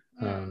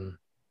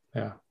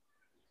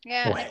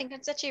 Yeah, and I think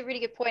that's actually a really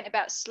good point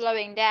about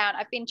slowing down.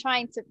 I've been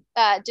trying to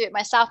do it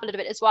myself a little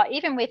bit as well,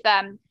 even with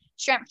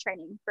strength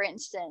training, for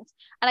instance.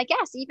 And I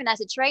guess even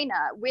as a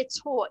trainer, we're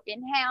taught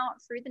inhale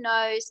through the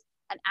nose,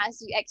 and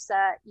as you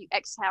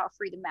exhale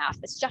through the mouth.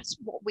 It's just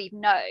what we've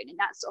known, and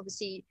that's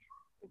obviously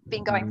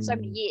been going for so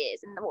many years,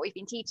 and what we've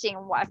been teaching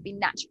and what I've been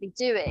naturally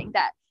doing,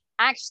 that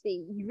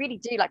actually you really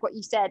do, like what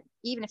you said,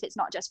 even if it's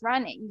not just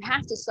running, you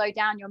have to slow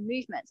down your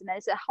movements. And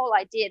there's a whole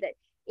idea that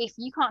if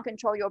you can't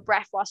control your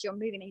breath whilst you're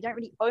moving, you don't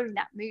really own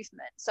that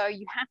movement. So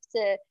you have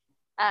to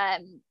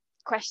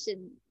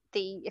question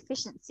the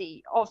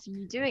efficiency of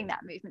you doing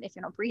that movement if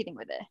you're not breathing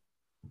with it.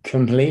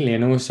 Completely.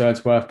 And also,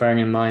 it's worth bearing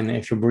in mind that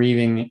if you're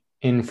breathing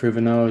in through the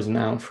nose and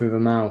out through the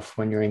mouth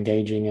when you're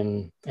engaging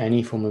in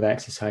any form of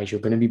exercise, you're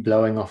going to be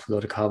blowing off a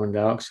lot of carbon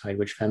dioxide,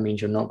 which then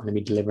means you're not going to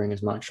be delivering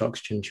as much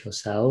oxygen to your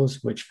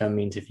cells, which then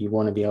means if you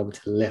want to be able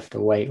to lift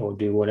a weight or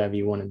do whatever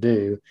you want to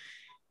do,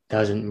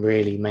 doesn't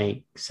really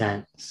make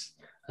sense.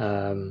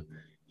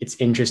 It's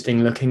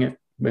interesting looking at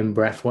in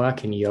breath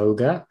work in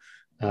yoga,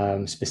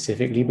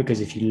 specifically,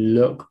 because if you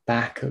look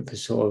back at the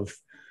sort of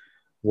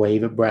way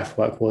that breath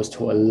work was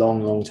taught a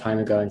long, long time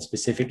ago, and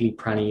specifically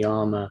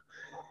pranayama,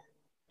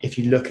 if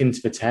you look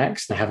into the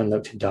text, and I haven't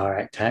looked at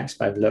direct text,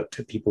 but I've looked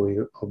at people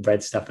who have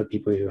read stuff of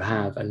people who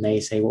have, and they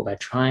say what they're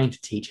trying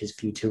to teach is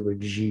for you to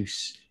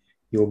reduce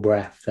your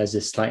breath. There's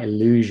this slight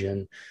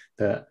illusion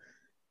that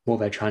what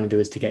they're trying to do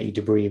is to get you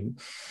to breathe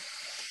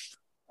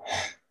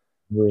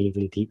really,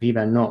 really deeply.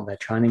 They're not. They're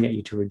trying to get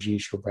you to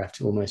reduce your breath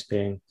to almost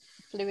being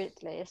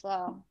fluidly as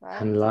well,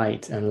 right? And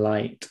light,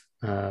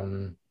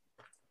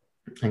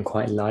 and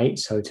quite light,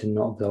 so to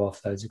not blow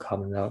off loads of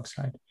carbon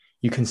dioxide.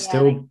 You can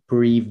still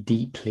breathe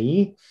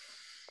deeply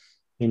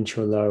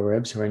into your lower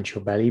ribs or into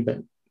your belly, but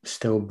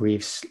still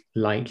breathe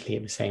lightly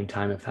at the same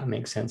time, if that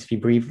makes sense.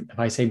 If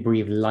I say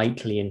breathe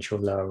lightly into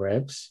your lower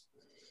ribs,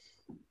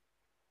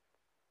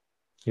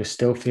 you'll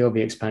still feel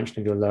the expansion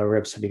of your lower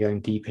ribs, so be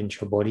going deep into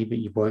your body, but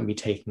you won't be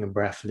taking a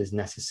breath that is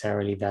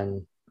necessarily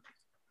then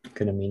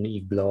going to mean that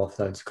you blow off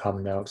loads of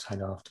carbon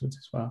dioxide afterwards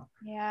as well.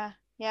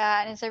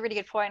 Yeah, and it's a really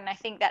good point. And I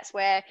think that's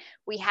where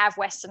we have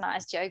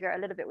westernized yoga a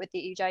little bit with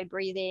the ujjayi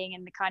breathing,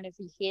 and the kind of,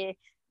 you hear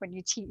when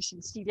you teach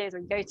in studios or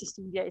you go to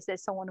studios,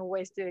 there's someone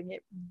always doing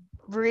it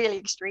really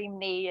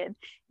extremely, and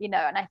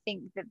and I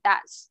think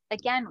that's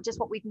again just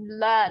what we've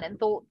learned and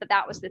thought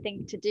that was the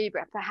thing to do.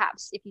 But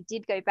perhaps if you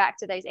did go back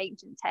to those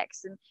ancient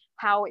texts and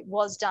how it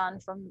was done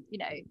from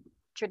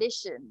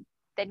tradition,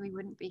 then we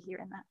wouldn't be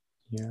hearing that.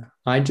 Yeah,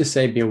 I'd just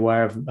say be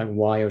aware of like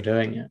why you're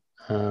doing it.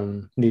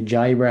 The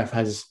Ujjayi breath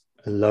has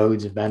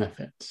loads of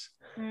benefits,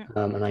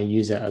 and I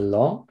use it a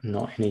lot,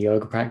 not in a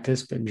yoga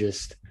practice, but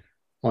just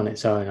on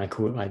its own. I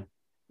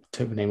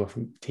took the name off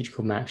from a teacher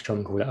called Max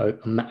John, called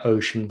it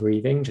ocean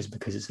breathing, just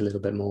because it's a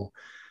little bit more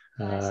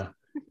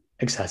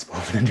accessible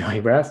than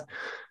Ujjayi breath.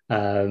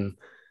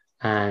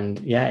 And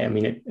yeah, I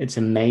mean, it's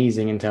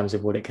amazing in terms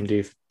of what it can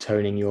do for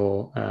toning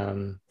your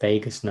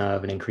vagus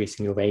nerve and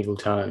increasing your vagal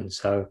tone.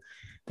 So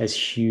there's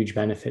huge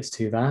benefits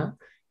to that.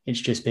 It's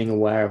just being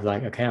aware of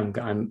like, okay,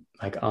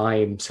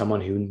 I'm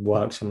someone who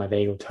works on my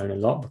vagal tone a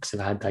lot because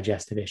I've had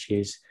digestive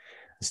issues.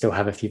 I still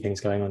have a few things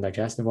going on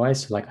digestive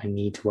wise. So like I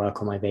need to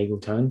work on my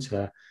vagal tone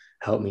to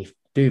help me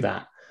do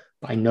that.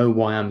 But I know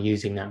why I'm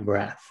using that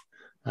breath.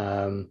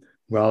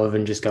 Rather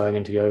than just going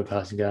into yoga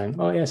class and going,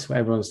 oh yes, what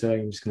everyone's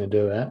doing, I'm just going to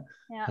do it.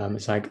 Yeah.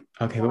 It's like,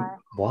 okay, but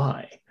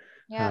why?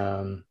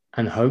 Yeah.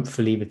 And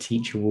hopefully the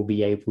teacher will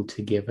be able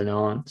to give an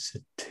answer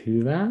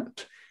to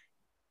that.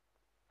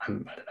 I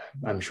don't know.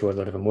 I'm sure a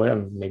lot of them would,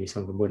 and maybe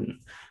some of them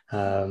wouldn't.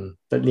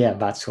 But yeah,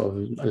 that's sort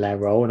of their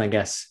role. And I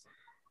guess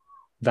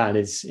that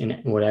is in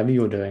whatever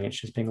you're doing, it's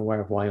just being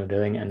aware of why you're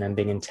doing it and then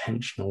being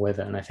intentional with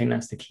it. And I think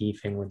that's the key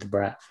thing with the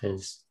breath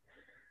is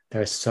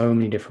there are so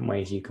many different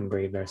ways you can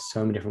breathe. There are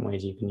so many different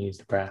ways you can use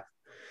the breath.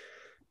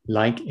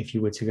 Like if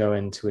you were to go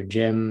into a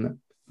gym,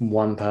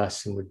 one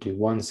person would do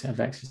one set of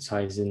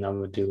exercises, another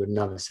would do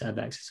another set of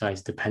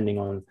exercises, depending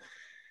on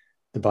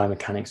the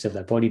biomechanics of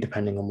their body,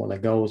 depending on what their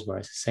goals were.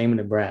 It's the same in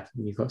the breath.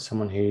 You've got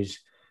someone who's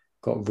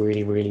got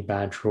really, really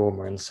bad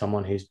trauma and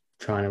someone who's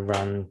trying to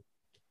run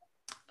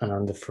an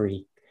under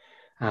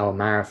 3-hour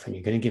marathon.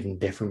 You're going to give them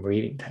different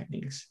breathing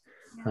techniques.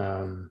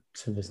 So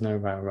there's no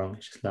right or wrong.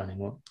 It's just learning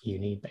what you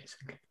need,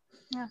 basically.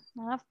 Yeah,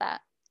 I love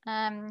that.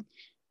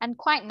 And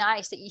quite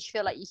nice that you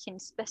feel like you can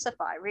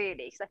specify,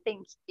 really, because I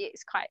think it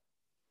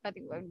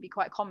would be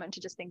quite common to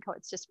just think, oh,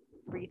 it's just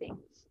breathing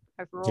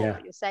overall.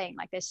 What you're saying,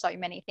 like there's so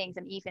many things,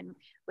 and even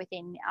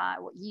within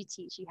what you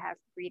teach, you have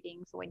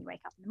breathing for when you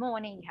wake up in the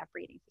morning, you have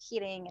breathing for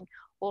healing, and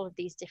all of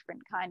these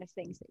different kind of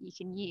things that you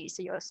can use.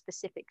 So you're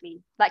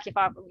specifically, like if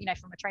I,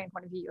 from a training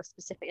point of view, your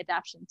specific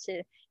adaptation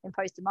to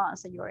impose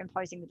demands, so you're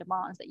imposing the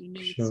demands that you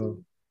need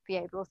to be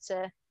able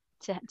to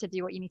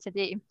do what you need to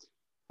do.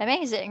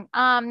 Amazing.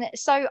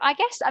 So I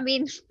guess, I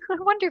mean, I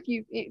wonder if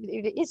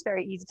it is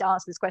very easy to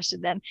answer this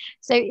question then.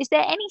 So is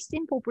there any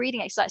simple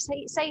breathing exercise,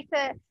 say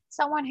for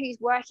someone who's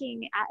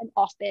working at an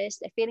office,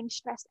 they're feeling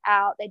stressed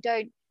out, they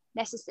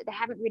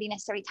haven't really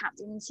necessarily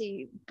tapped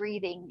into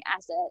breathing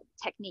as a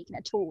technique and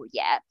a tool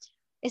yet.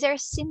 Is there a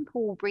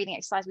simple breathing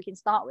exercise we can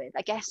start with?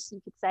 I guess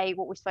you could say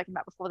what we've spoken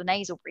about before, the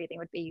nasal breathing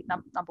would be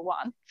number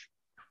one.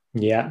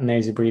 Yeah,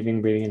 nasal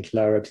breathing into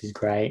lower ribs is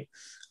great.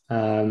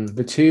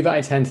 The two that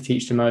I tend to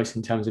teach the most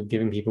in terms of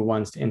giving people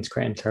ones to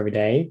integrate into every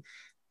day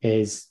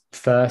is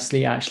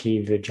firstly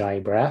actually the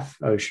Ujjayi breath,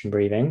 ocean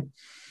breathing,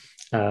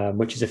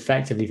 which is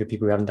effectively, for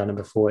people who haven't done it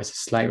before, it's a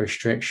slight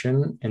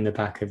restriction in the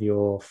back of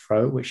your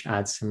throat, which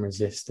adds some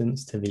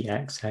resistance to the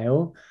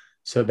exhale.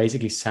 So it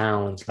basically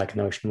sounds like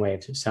an ocean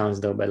wave. So it sounds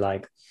a little bit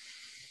like,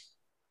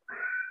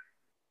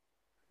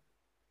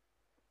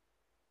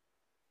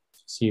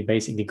 so you've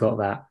basically got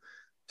that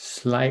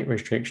slight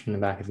restriction in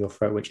the back of your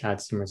throat, which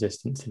adds some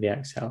resistance to the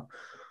exhale.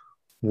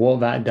 What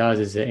that does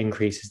is it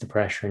increases the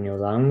pressure in your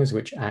lungs,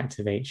 which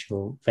activates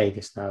your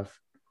vagus nerve.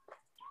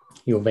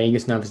 Your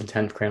vagus nerve is the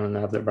 10th cranial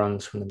nerve that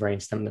runs from the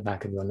brainstem to the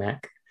back of your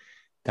neck,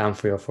 down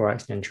through your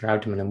thorax and into your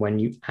abdomen. And when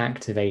you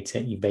activate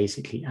it, you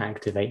basically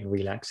activate a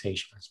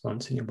relaxation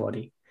response in your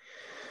body.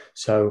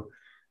 So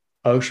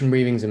ocean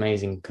breathing is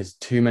amazing because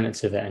 2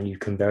 minutes of it, and you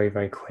can very,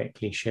 very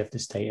quickly shift the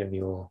state of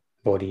your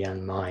body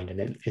and mind. And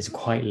it is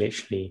quite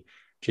literally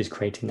just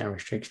creating that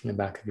restriction in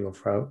the back of your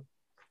throat.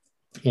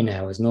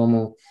 Inhale is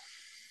normal.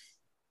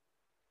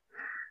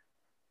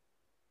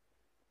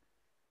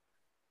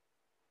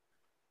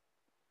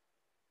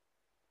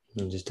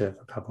 And just do it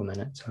for a couple of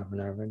minutes over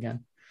and over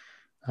again.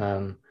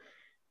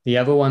 The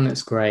other one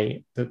that's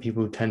great, that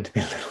people tend to be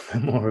a little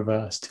bit more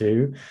averse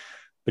to,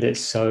 but it's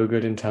so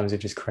good in terms of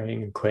just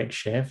creating a quick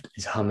shift,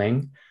 is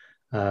humming.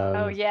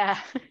 Oh yeah.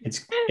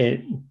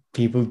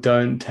 People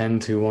don't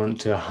tend to want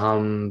to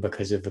hum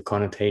because of the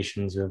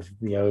connotations of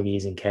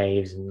yogis and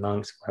caves and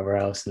monks and whatever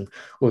else, and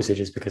also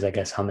just because I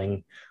guess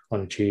humming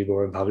on a tube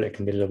or in public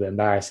can be a little bit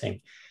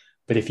embarrassing.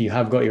 But if you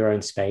have got your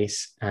own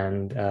space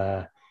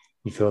and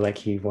you feel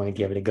like you want to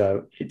give it a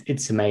go,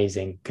 it's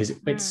amazing because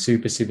it's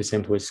super, super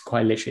simple. It's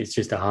quite literally, it's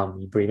just a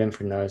hum. You breathe in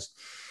from nose.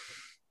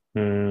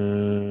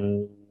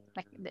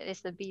 Like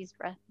it's the bee's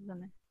breath,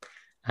 isn't it?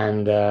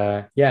 And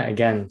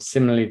again,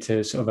 similarly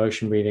to sort of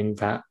ocean breathing,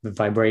 that the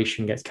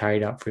vibration gets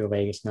carried up through your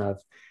vagus nerve,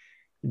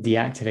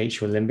 deactivates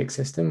your limbic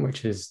system,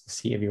 which is the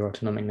seat of your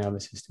autonomic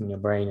nervous system in your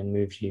brain, and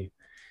moves you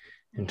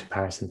into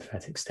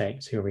parasympathetic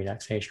state, so your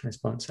relaxation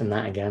response. And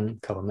that, again,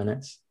 a couple of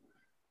minutes.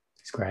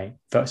 It's great.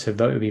 So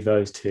that would be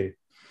those two.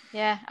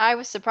 Yeah, I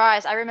was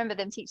surprised. I remember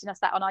them teaching us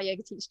that on our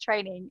yoga teacher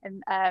training,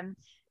 and I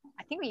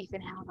think we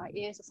even held our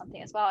ears or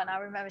something as well. And I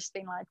remember just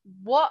being like,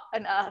 "What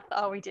on earth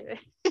are we doing?"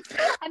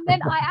 And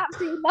then I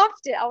absolutely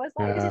loved it. I was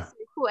like, "This is so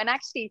cool!" And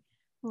actually,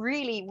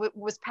 really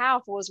was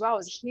powerful as well. I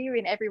was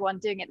hearing everyone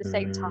doing it at the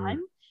same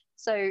time.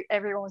 So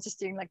everyone was just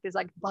doing like this,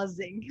 like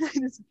buzzing,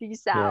 this bee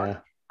sound. Yeah.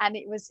 And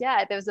it was,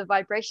 there was a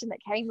vibration that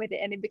came with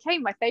it, and it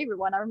became my favorite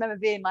one. I remember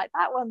being like,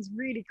 that one's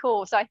really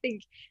cool. So I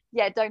think,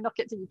 don't knock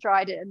it till you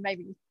tried it, and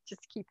maybe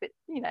just keep it,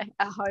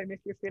 at home if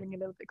you're feeling a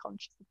little bit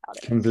conscious about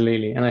it.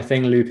 Completely. And I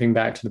think looping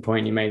back to the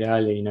point you made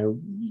earlier,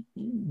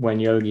 when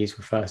yogis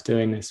were first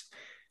doing this,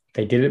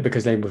 they did it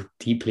because they were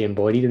deeply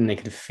embodied and they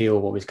could feel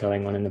what was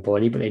going on in the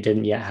body, but they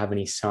didn't yet have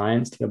any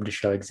science to be able to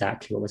show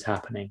exactly what was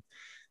happening.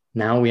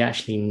 Now we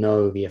actually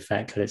know the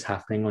effect that it's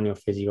happening on your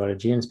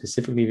physiology, and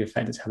specifically the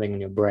effect it's having on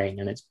your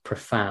brain, and it's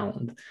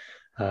profound.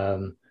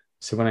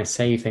 So when I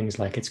say things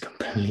like it's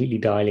completely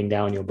dialing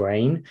down your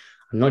brain,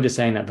 I'm not just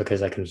saying that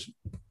because I can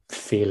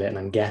feel it and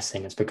I'm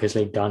guessing. It's because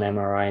they've done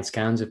MRI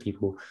scans of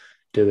people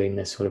doing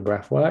this sort of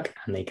breath work,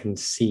 and they can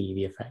see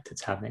the effect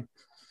it's having.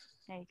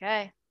 There you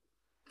go.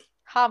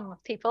 Hum,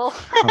 people.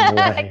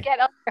 Get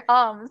on your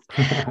hums.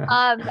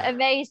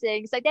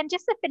 Amazing. So then,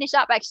 just to finish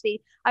up,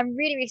 actually, I'm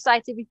really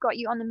excited. We've got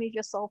you on the Move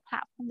Your Soul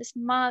platform this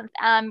month.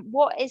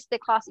 What is the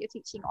class that you're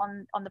teaching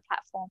on the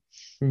platform?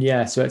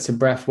 Yeah, so it's a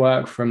breath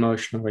work for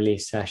emotional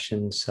release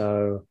session.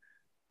 So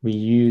we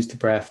use the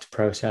breath to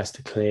process,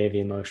 to clear the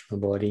emotional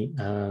body.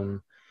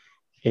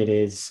 It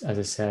is, as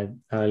I said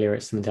earlier,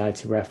 it's the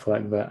modality breath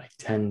work that I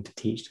tend to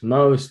teach the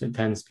most. It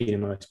tends to be the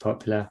most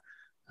popular.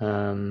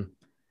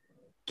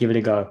 Give it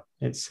a go.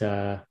 It's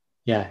I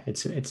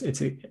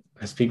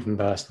speak from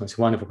personal. It's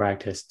a wonderful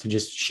practice to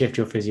just shift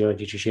your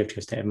physiology, to shift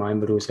your state of mind,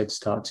 but also to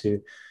start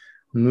to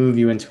move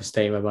you into a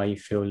state whereby you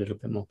feel a little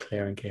bit more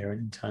clear and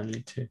coherent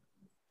internally too.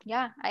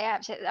 Yeah, I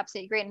absolutely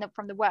agree. And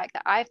from the work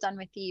that I've done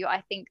with you,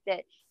 I think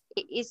that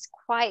it is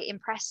quite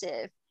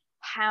impressive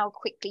how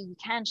quickly you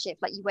can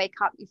shift. Like you wake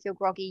up, you feel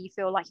groggy, you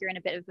feel like you're in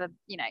a bit of a,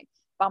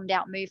 bummed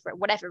out mood for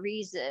whatever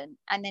reason.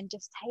 And then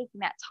just taking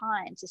that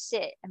time to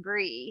sit and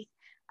breathe,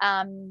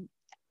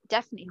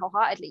 definitely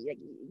wholeheartedly,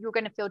 you're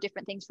going to feel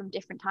different things from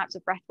different types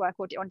of breath work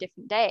or on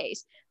different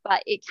days,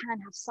 but it can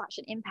have such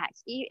an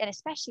impact, and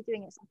especially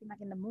doing it something like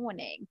in the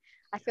morning.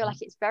 I feel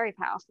like it's very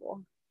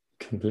powerful.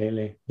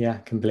 Completely. Yeah,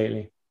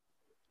 completely.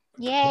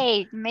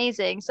 Yay,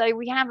 amazing. So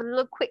we have a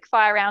little quick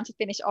fire round to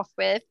finish off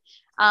with.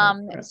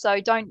 So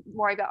don't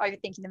worry about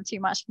overthinking them too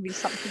much. It can be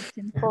something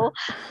simple.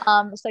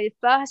 So the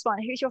first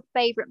one, who's your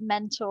favorite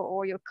mentor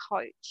or your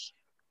coach?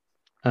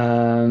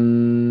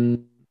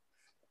 Can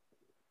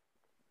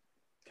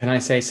I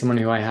say someone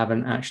who I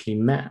haven't actually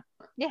met?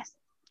 Yes,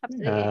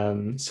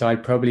 absolutely. So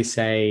I'd probably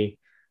say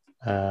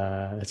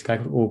it's a guy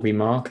called Aubrey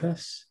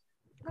Marcus.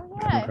 Oh,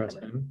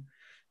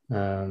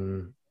 yeah.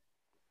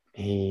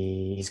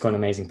 He's got an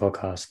amazing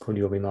podcast called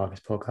the Aubrey Marcus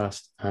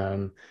podcast.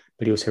 But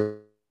he also...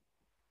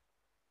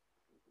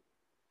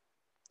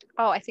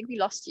 Oh, I think we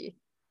lost you.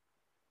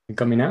 You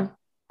got me now?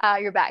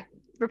 You're back.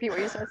 Repeat what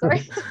you said,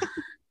 sorry.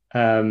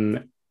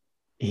 So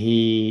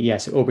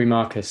Aubrey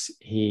Marcus,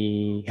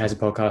 he has a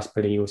podcast,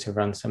 but he also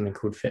runs something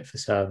called Fit for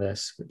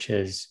Service, which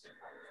is,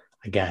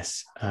 I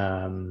guess,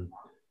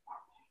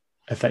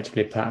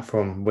 effectively a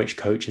platform which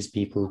coaches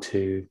people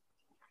to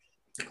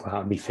go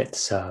out and be fit to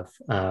serve.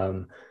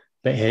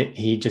 But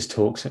he just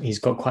talks, he's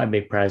got quite a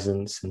big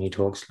presence and he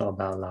talks a lot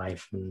about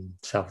life and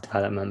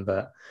self-development.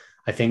 But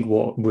I think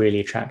what really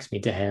attracts me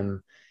to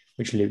him,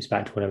 which loops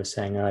back to what I was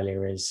saying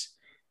earlier, is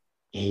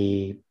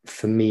he,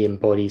 for me,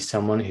 embodies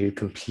someone who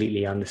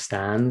completely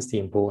understands the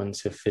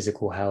importance of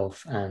physical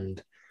health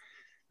and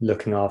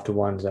looking after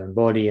one's own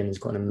body, and has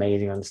got an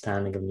amazing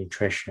understanding of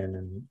nutrition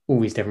and all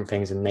these different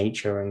things, and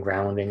nature and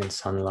grounding and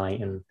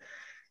sunlight and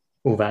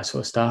all that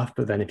sort of stuff.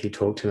 But then if you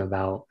talk to him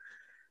about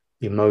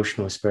the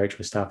emotional,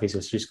 spiritual stuff, he's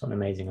also just got an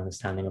amazing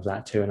understanding of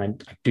that too. And I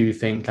do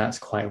think that's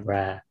quite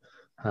rare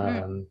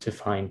to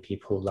find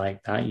people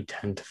like that. You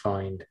tend to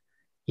find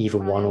either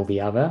one or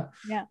the other.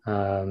 Yeah.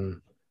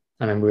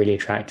 And I'm really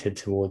attracted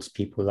towards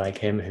people like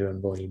him who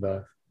embody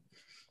both.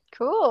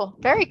 Cool.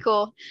 Very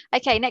cool.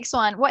 Okay, next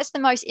one. What's the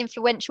most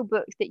influential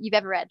book that you've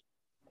ever read?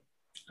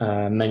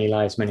 Many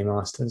Lives, Many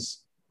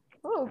Masters.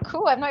 Oh,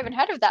 cool. I've not even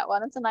heard of that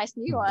one. That's a nice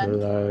new one.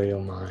 Blow your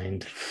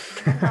mind.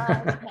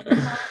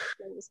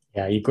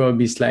 Yeah, you've got to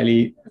be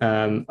slightly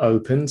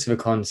open to the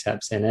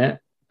concepts in it.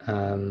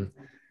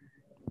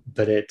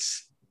 But it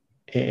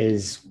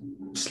is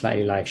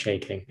slightly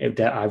life-shaking.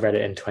 I read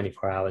it in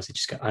 24 hours.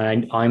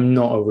 I'm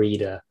not a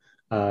reader.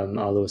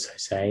 I'll also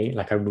say,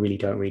 like, I really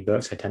don't read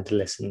books. I tend to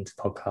listen to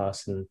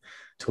podcasts and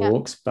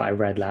talks, but I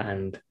read that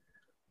and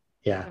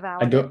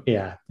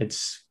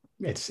it's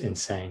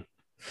insane.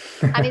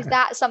 And is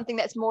that something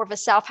that's more of a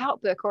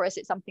self-help book, or is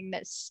it something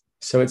that's...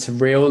 So it's a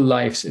real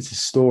life, it's a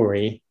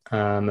story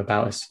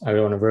about, I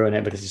don't want to ruin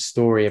it, but it's a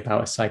story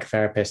about a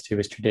psychotherapist who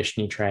was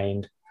traditionally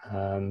trained,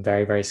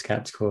 very, very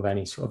skeptical of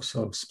any sort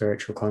of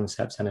spiritual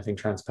concepts, anything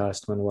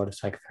transpersonal in the world of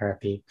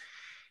psychotherapy.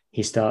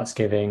 He starts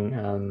giving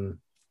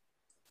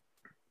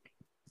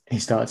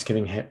hypnotism,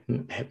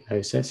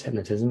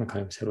 I can't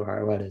even say what the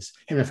right word is,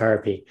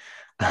 hypnotherapy,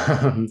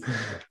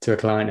 to a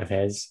client of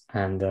his,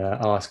 and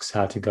asks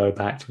her to go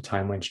back to a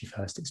time when she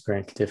first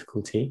experienced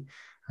difficulty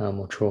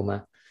or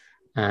trauma.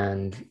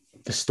 And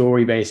the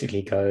story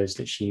basically goes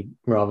that she,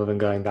 rather than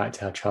going back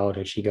to her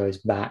childhood, she goes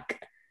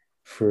back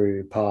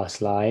through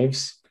past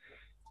lives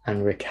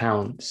and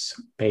recounts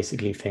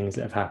basically things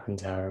that have happened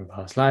to her in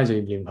past lives. Or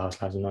you believe in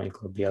past lives or not, you've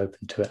got to be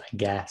open to it, I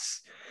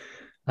guess.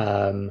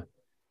 And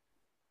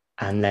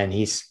then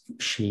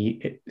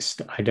I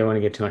don't want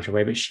to give too much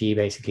away, but she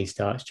basically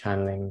starts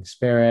channeling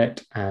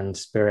spirit, and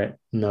spirit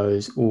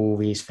knows all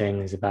these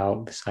things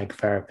about the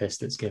psychotherapist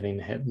that's giving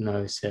the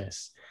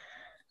hypnosis.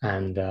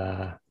 And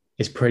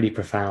it's pretty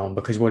profound,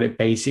 because what it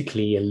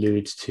basically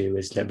alludes to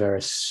is that there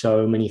are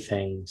so many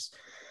things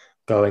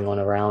going on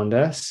around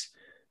us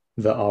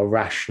that our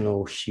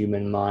rational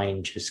human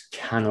mind just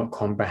cannot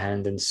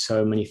comprehend, and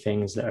so many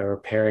things that are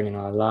appearing in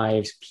our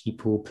lives,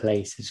 people,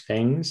 places,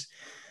 things,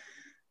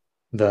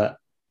 that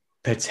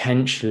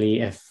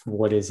potentially, if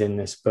what is in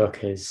this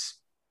book is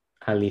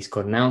at least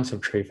got an ounce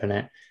of truth in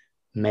it,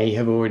 may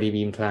have already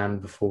been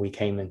planned before we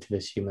came into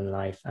this human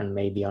life, and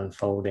may be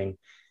unfolding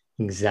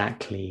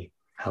exactly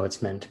how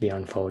it's meant to be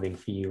unfolding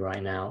for you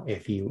right now,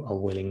 if you are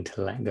willing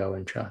to let go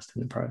and trust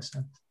in the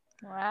process.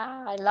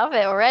 Wow, I love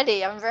it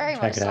already. I'm very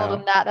much sold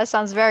on that. That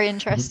sounds very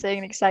interesting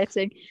and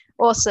exciting.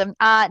 Awesome.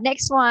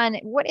 Next one.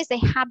 What is a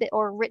habit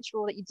or a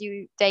ritual that you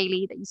do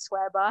daily that you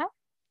swear by?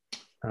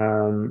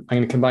 I'm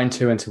going to combine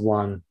two into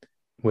one,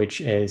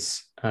 which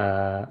is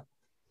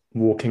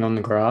walking on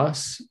the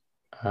grass,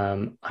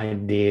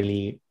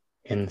 ideally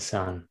in the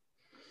sun.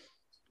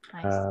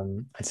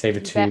 Nice. I'd say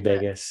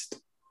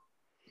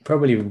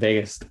probably the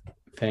biggest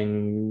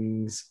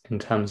things in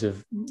terms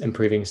of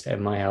improving the state of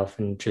my health,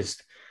 and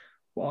just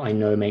what I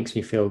know makes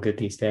me feel good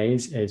these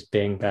days, is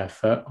being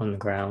barefoot on the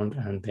ground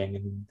and being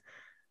in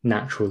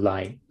natural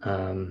light.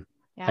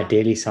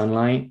 Ideally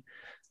sunlight,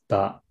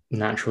 but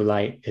natural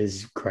light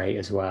is great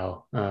as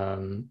well.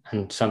 And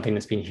something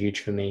that's been huge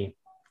for me,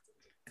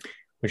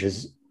 which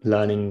is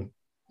learning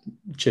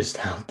just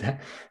how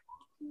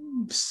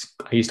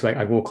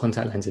I wore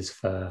contact lenses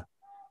for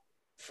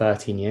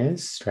 13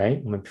 years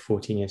straight, maybe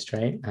 14 years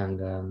straight,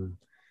 and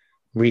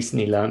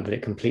recently learned that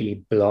it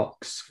completely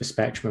blocks the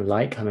spectrum of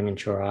light coming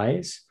into your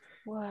eyes.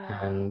 Wow.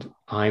 And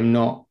I'm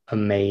not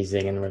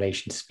amazing in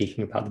relation to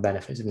speaking about the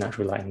benefits of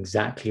natural light and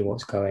exactly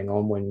what's going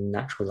on when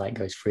natural light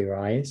goes through your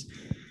eyes,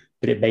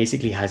 but it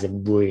basically has a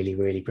really,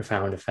 really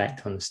profound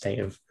effect on the state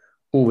of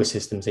all the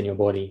systems in your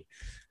body.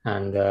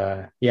 And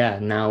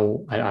now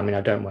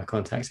I don't wear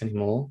contacts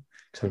anymore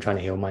because I'm trying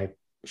to heal my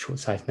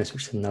short-sightedness,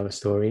 which is another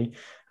story.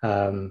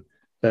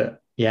 But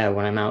yeah,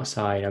 when I'm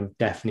outside, I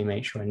definitely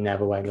make sure I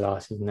never wear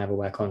glasses, never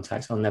wear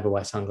contacts. I'll never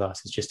wear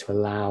sunglasses, just to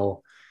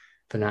allow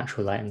the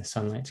natural light and the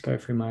sunlight to go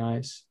through my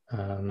eyes.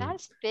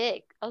 That's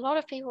big. A lot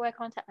of people wear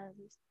contact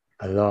lenses.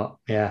 A lot,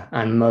 yeah.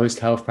 And most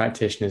health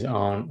practitioners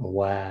aren't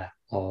aware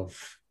of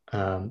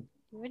you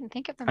wouldn't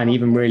think of them. And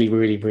even really,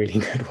 really, really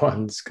good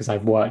ones, because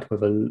I've worked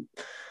with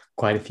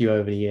quite a few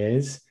over the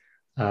years.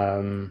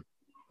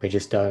 We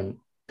just don't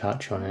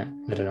touch on it.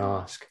 We don't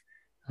ask.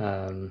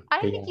 I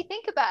don't think you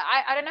think about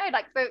it. I don't know,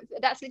 like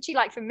that's literally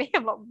like for me,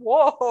 I'm like,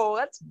 whoa,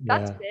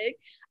 that's big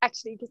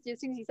actually, because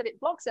as soon as you said it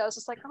blocks it, I was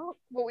just like, oh,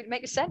 well, it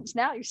makes sense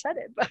now you said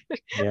it, but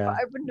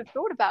I wouldn't have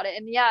thought about it.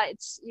 And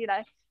it's huge.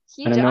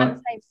 I'm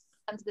the same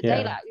to the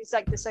daylight. It's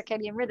like the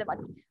circadian rhythm,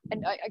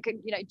 and I could,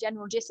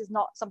 general gist is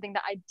not something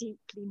that I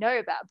deeply know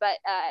about, but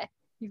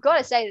you've got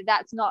to say that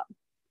that's not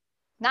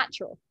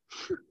natural.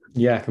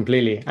 Yeah,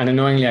 completely. And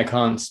annoyingly, I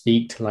can't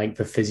speak to like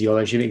the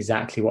physiology of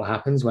exactly what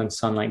happens when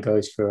sunlight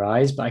goes through your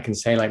eyes, but I can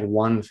say like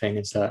one thing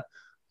is that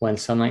when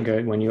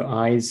your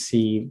eyes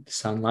see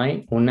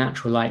sunlight, or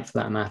natural light for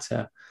that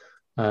matter,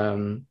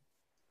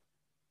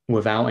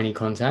 without any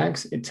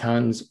contacts, it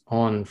turns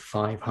on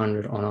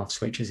 500 on-off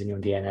switches in your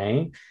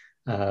DNA,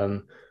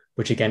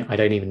 which again, I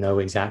don't even know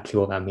exactly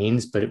what that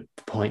means, but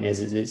the point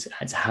is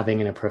it's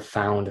having a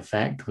profound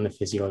effect on the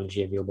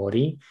physiology of your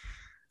body,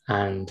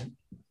 and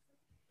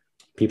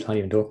people aren't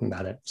even talking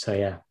about it. So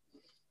yeah.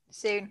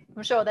 Soon.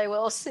 I'm sure they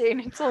will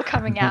soon. It's all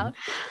coming out.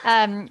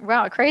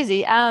 Wow,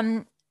 crazy.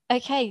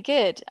 Okay,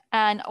 good.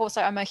 And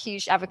also I'm a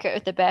huge advocate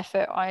of the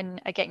barefoot on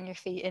getting your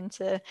feet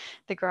into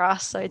the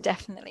grass. So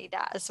definitely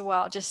that as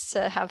well, just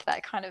to have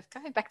that kind of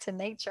going back to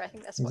nature. I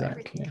think that's what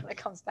everything kind of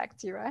comes back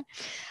to, right?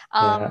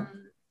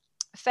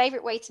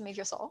 Favorite way to move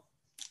your soul?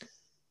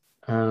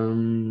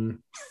 I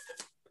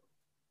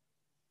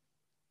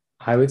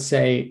would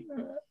say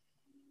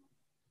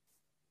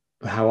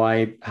how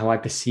I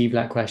perceive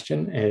that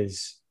question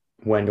is,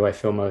 when do I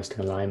feel most in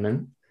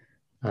alignment?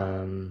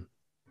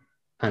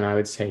 And I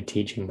would say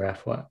teaching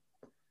breathwork.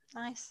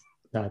 Nice.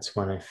 That's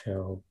when I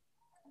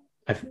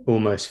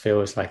almost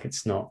feels like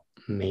it's not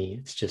me.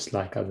 It's just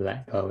like I've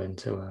let go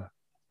into a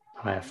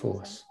higher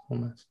force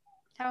almost.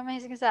 How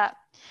amazing is that?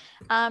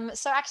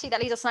 So actually that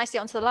leads us nicely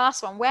onto the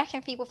last one. Where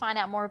can people find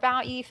out more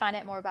about you, find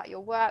out more about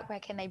your work? Where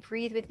can they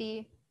breathe with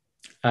you?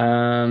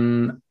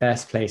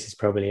 Best place is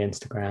probably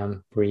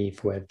Instagram, Breathe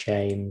with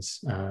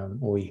James,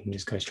 or you can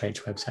just go straight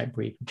to website,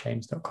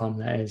 breathewithjames.com.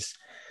 That is.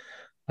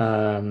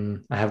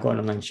 I have got an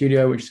online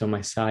studio, which is on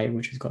my site,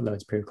 which has got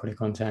loads of pre-recorded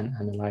content,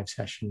 and a live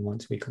session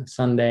once a week on a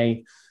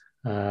Sunday.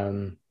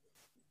 You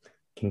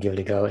can give it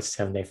a go. It's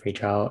a 7-day free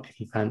trial if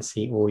you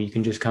fancy, or you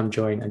can just come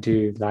join. I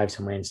do lives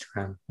on my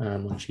Instagram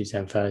on Tuesday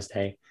and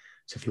Thursday.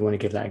 So if you want to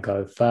give that a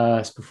go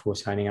first before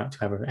signing up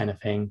to ever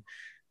anything,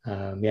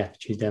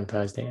 Tuesday and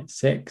Thursday at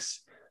 6.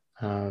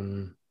 So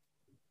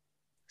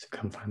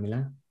come find me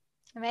there.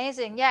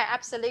 Amazing. Yeah,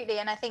 absolutely.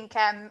 And I think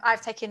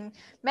I've taken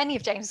many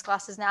of James's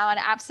classes now, and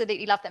I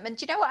absolutely love them. And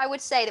do you know what I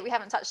would say that we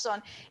haven't touched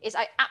on is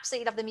I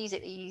absolutely love the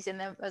music that you use in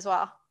them as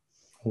well.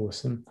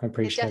 Awesome. I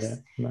appreciate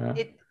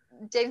it.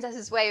 James has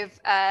his way of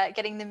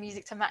getting the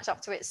music to match up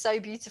to it so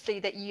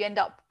beautifully that you end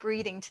up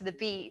breathing to the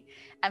beat.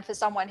 And for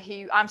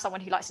I'm someone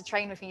who likes to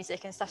train with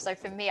music and stuff. So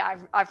for me,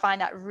 I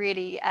find that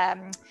really,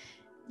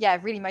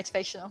 really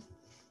motivational.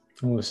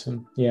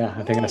 Awesome. Yeah,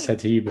 I think I said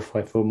to you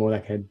before, I feel more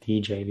like a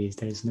DJ these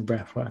days than a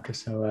breath worker.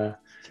 So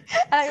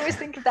I always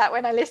think of that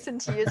when I listen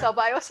to you as well,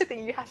 but I also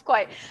think you have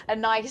quite a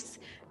nice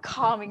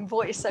calming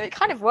voice, so it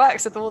kind of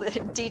works with all the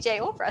DJ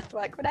or breath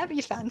work, whatever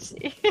you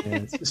fancy.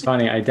 It's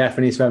funny, I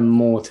definitely spend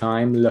more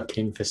time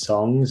looking for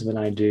songs than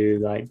I do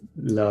like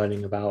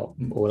learning about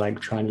or like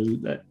trying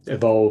to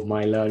evolve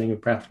my learning of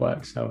breath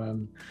work.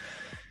 So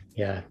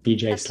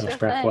DJ /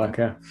 breath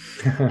worker.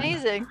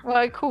 Amazing.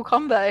 Well, cool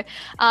combo.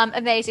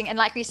 Amazing. And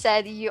like we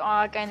said, you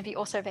are going to be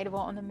also available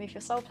on the Move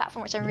Your Soul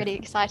platform, which I'm really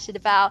excited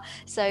about.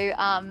 So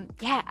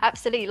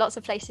absolutely, lots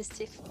of places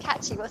to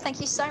catch you. Well, thank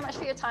you so much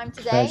for your time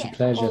today.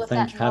 Pleasure.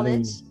 Thanks for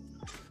having me.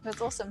 That's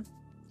awesome.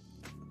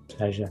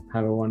 Pleasure.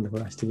 Have a wonderful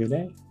rest of your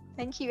day.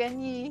 Thank you,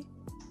 and you.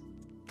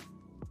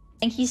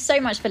 Thank you so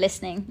much for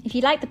listening. If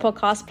you like the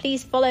podcast,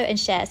 please follow and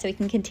share so we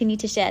can continue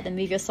to share the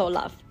Move Your Soul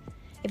love.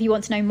 If you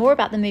want to know more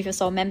about the Move Your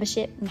Soul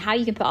membership and how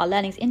you can put our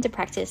learnings into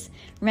practice,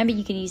 remember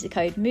you can use the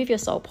code Move Your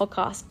Soul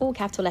Podcast, all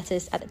capital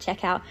letters, at the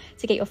checkout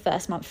to get your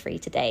first month free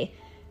today.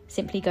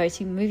 Simply go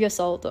to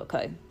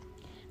moveyoursoul.co.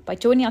 By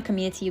joining our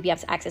community, you'll be able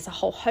to access a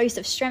whole host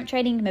of strength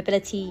training,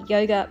 mobility,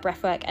 yoga,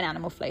 breathwork, and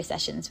animal flow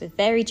sessions with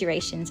varied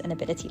durations and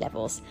ability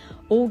levels,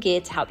 all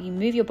geared to help you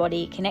move your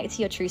body, connect to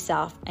your true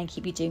self, and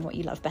keep you doing what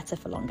you love better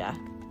for longer.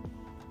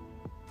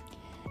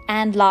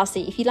 And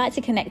lastly, if you'd like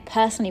to connect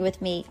personally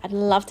with me, I'd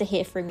love to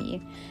hear from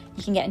you.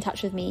 You can get in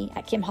touch with me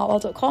at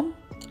kimhartwell.com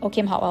or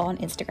kimhartwell on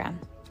Instagram.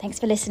 Thanks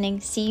for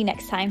listening. See you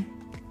next time.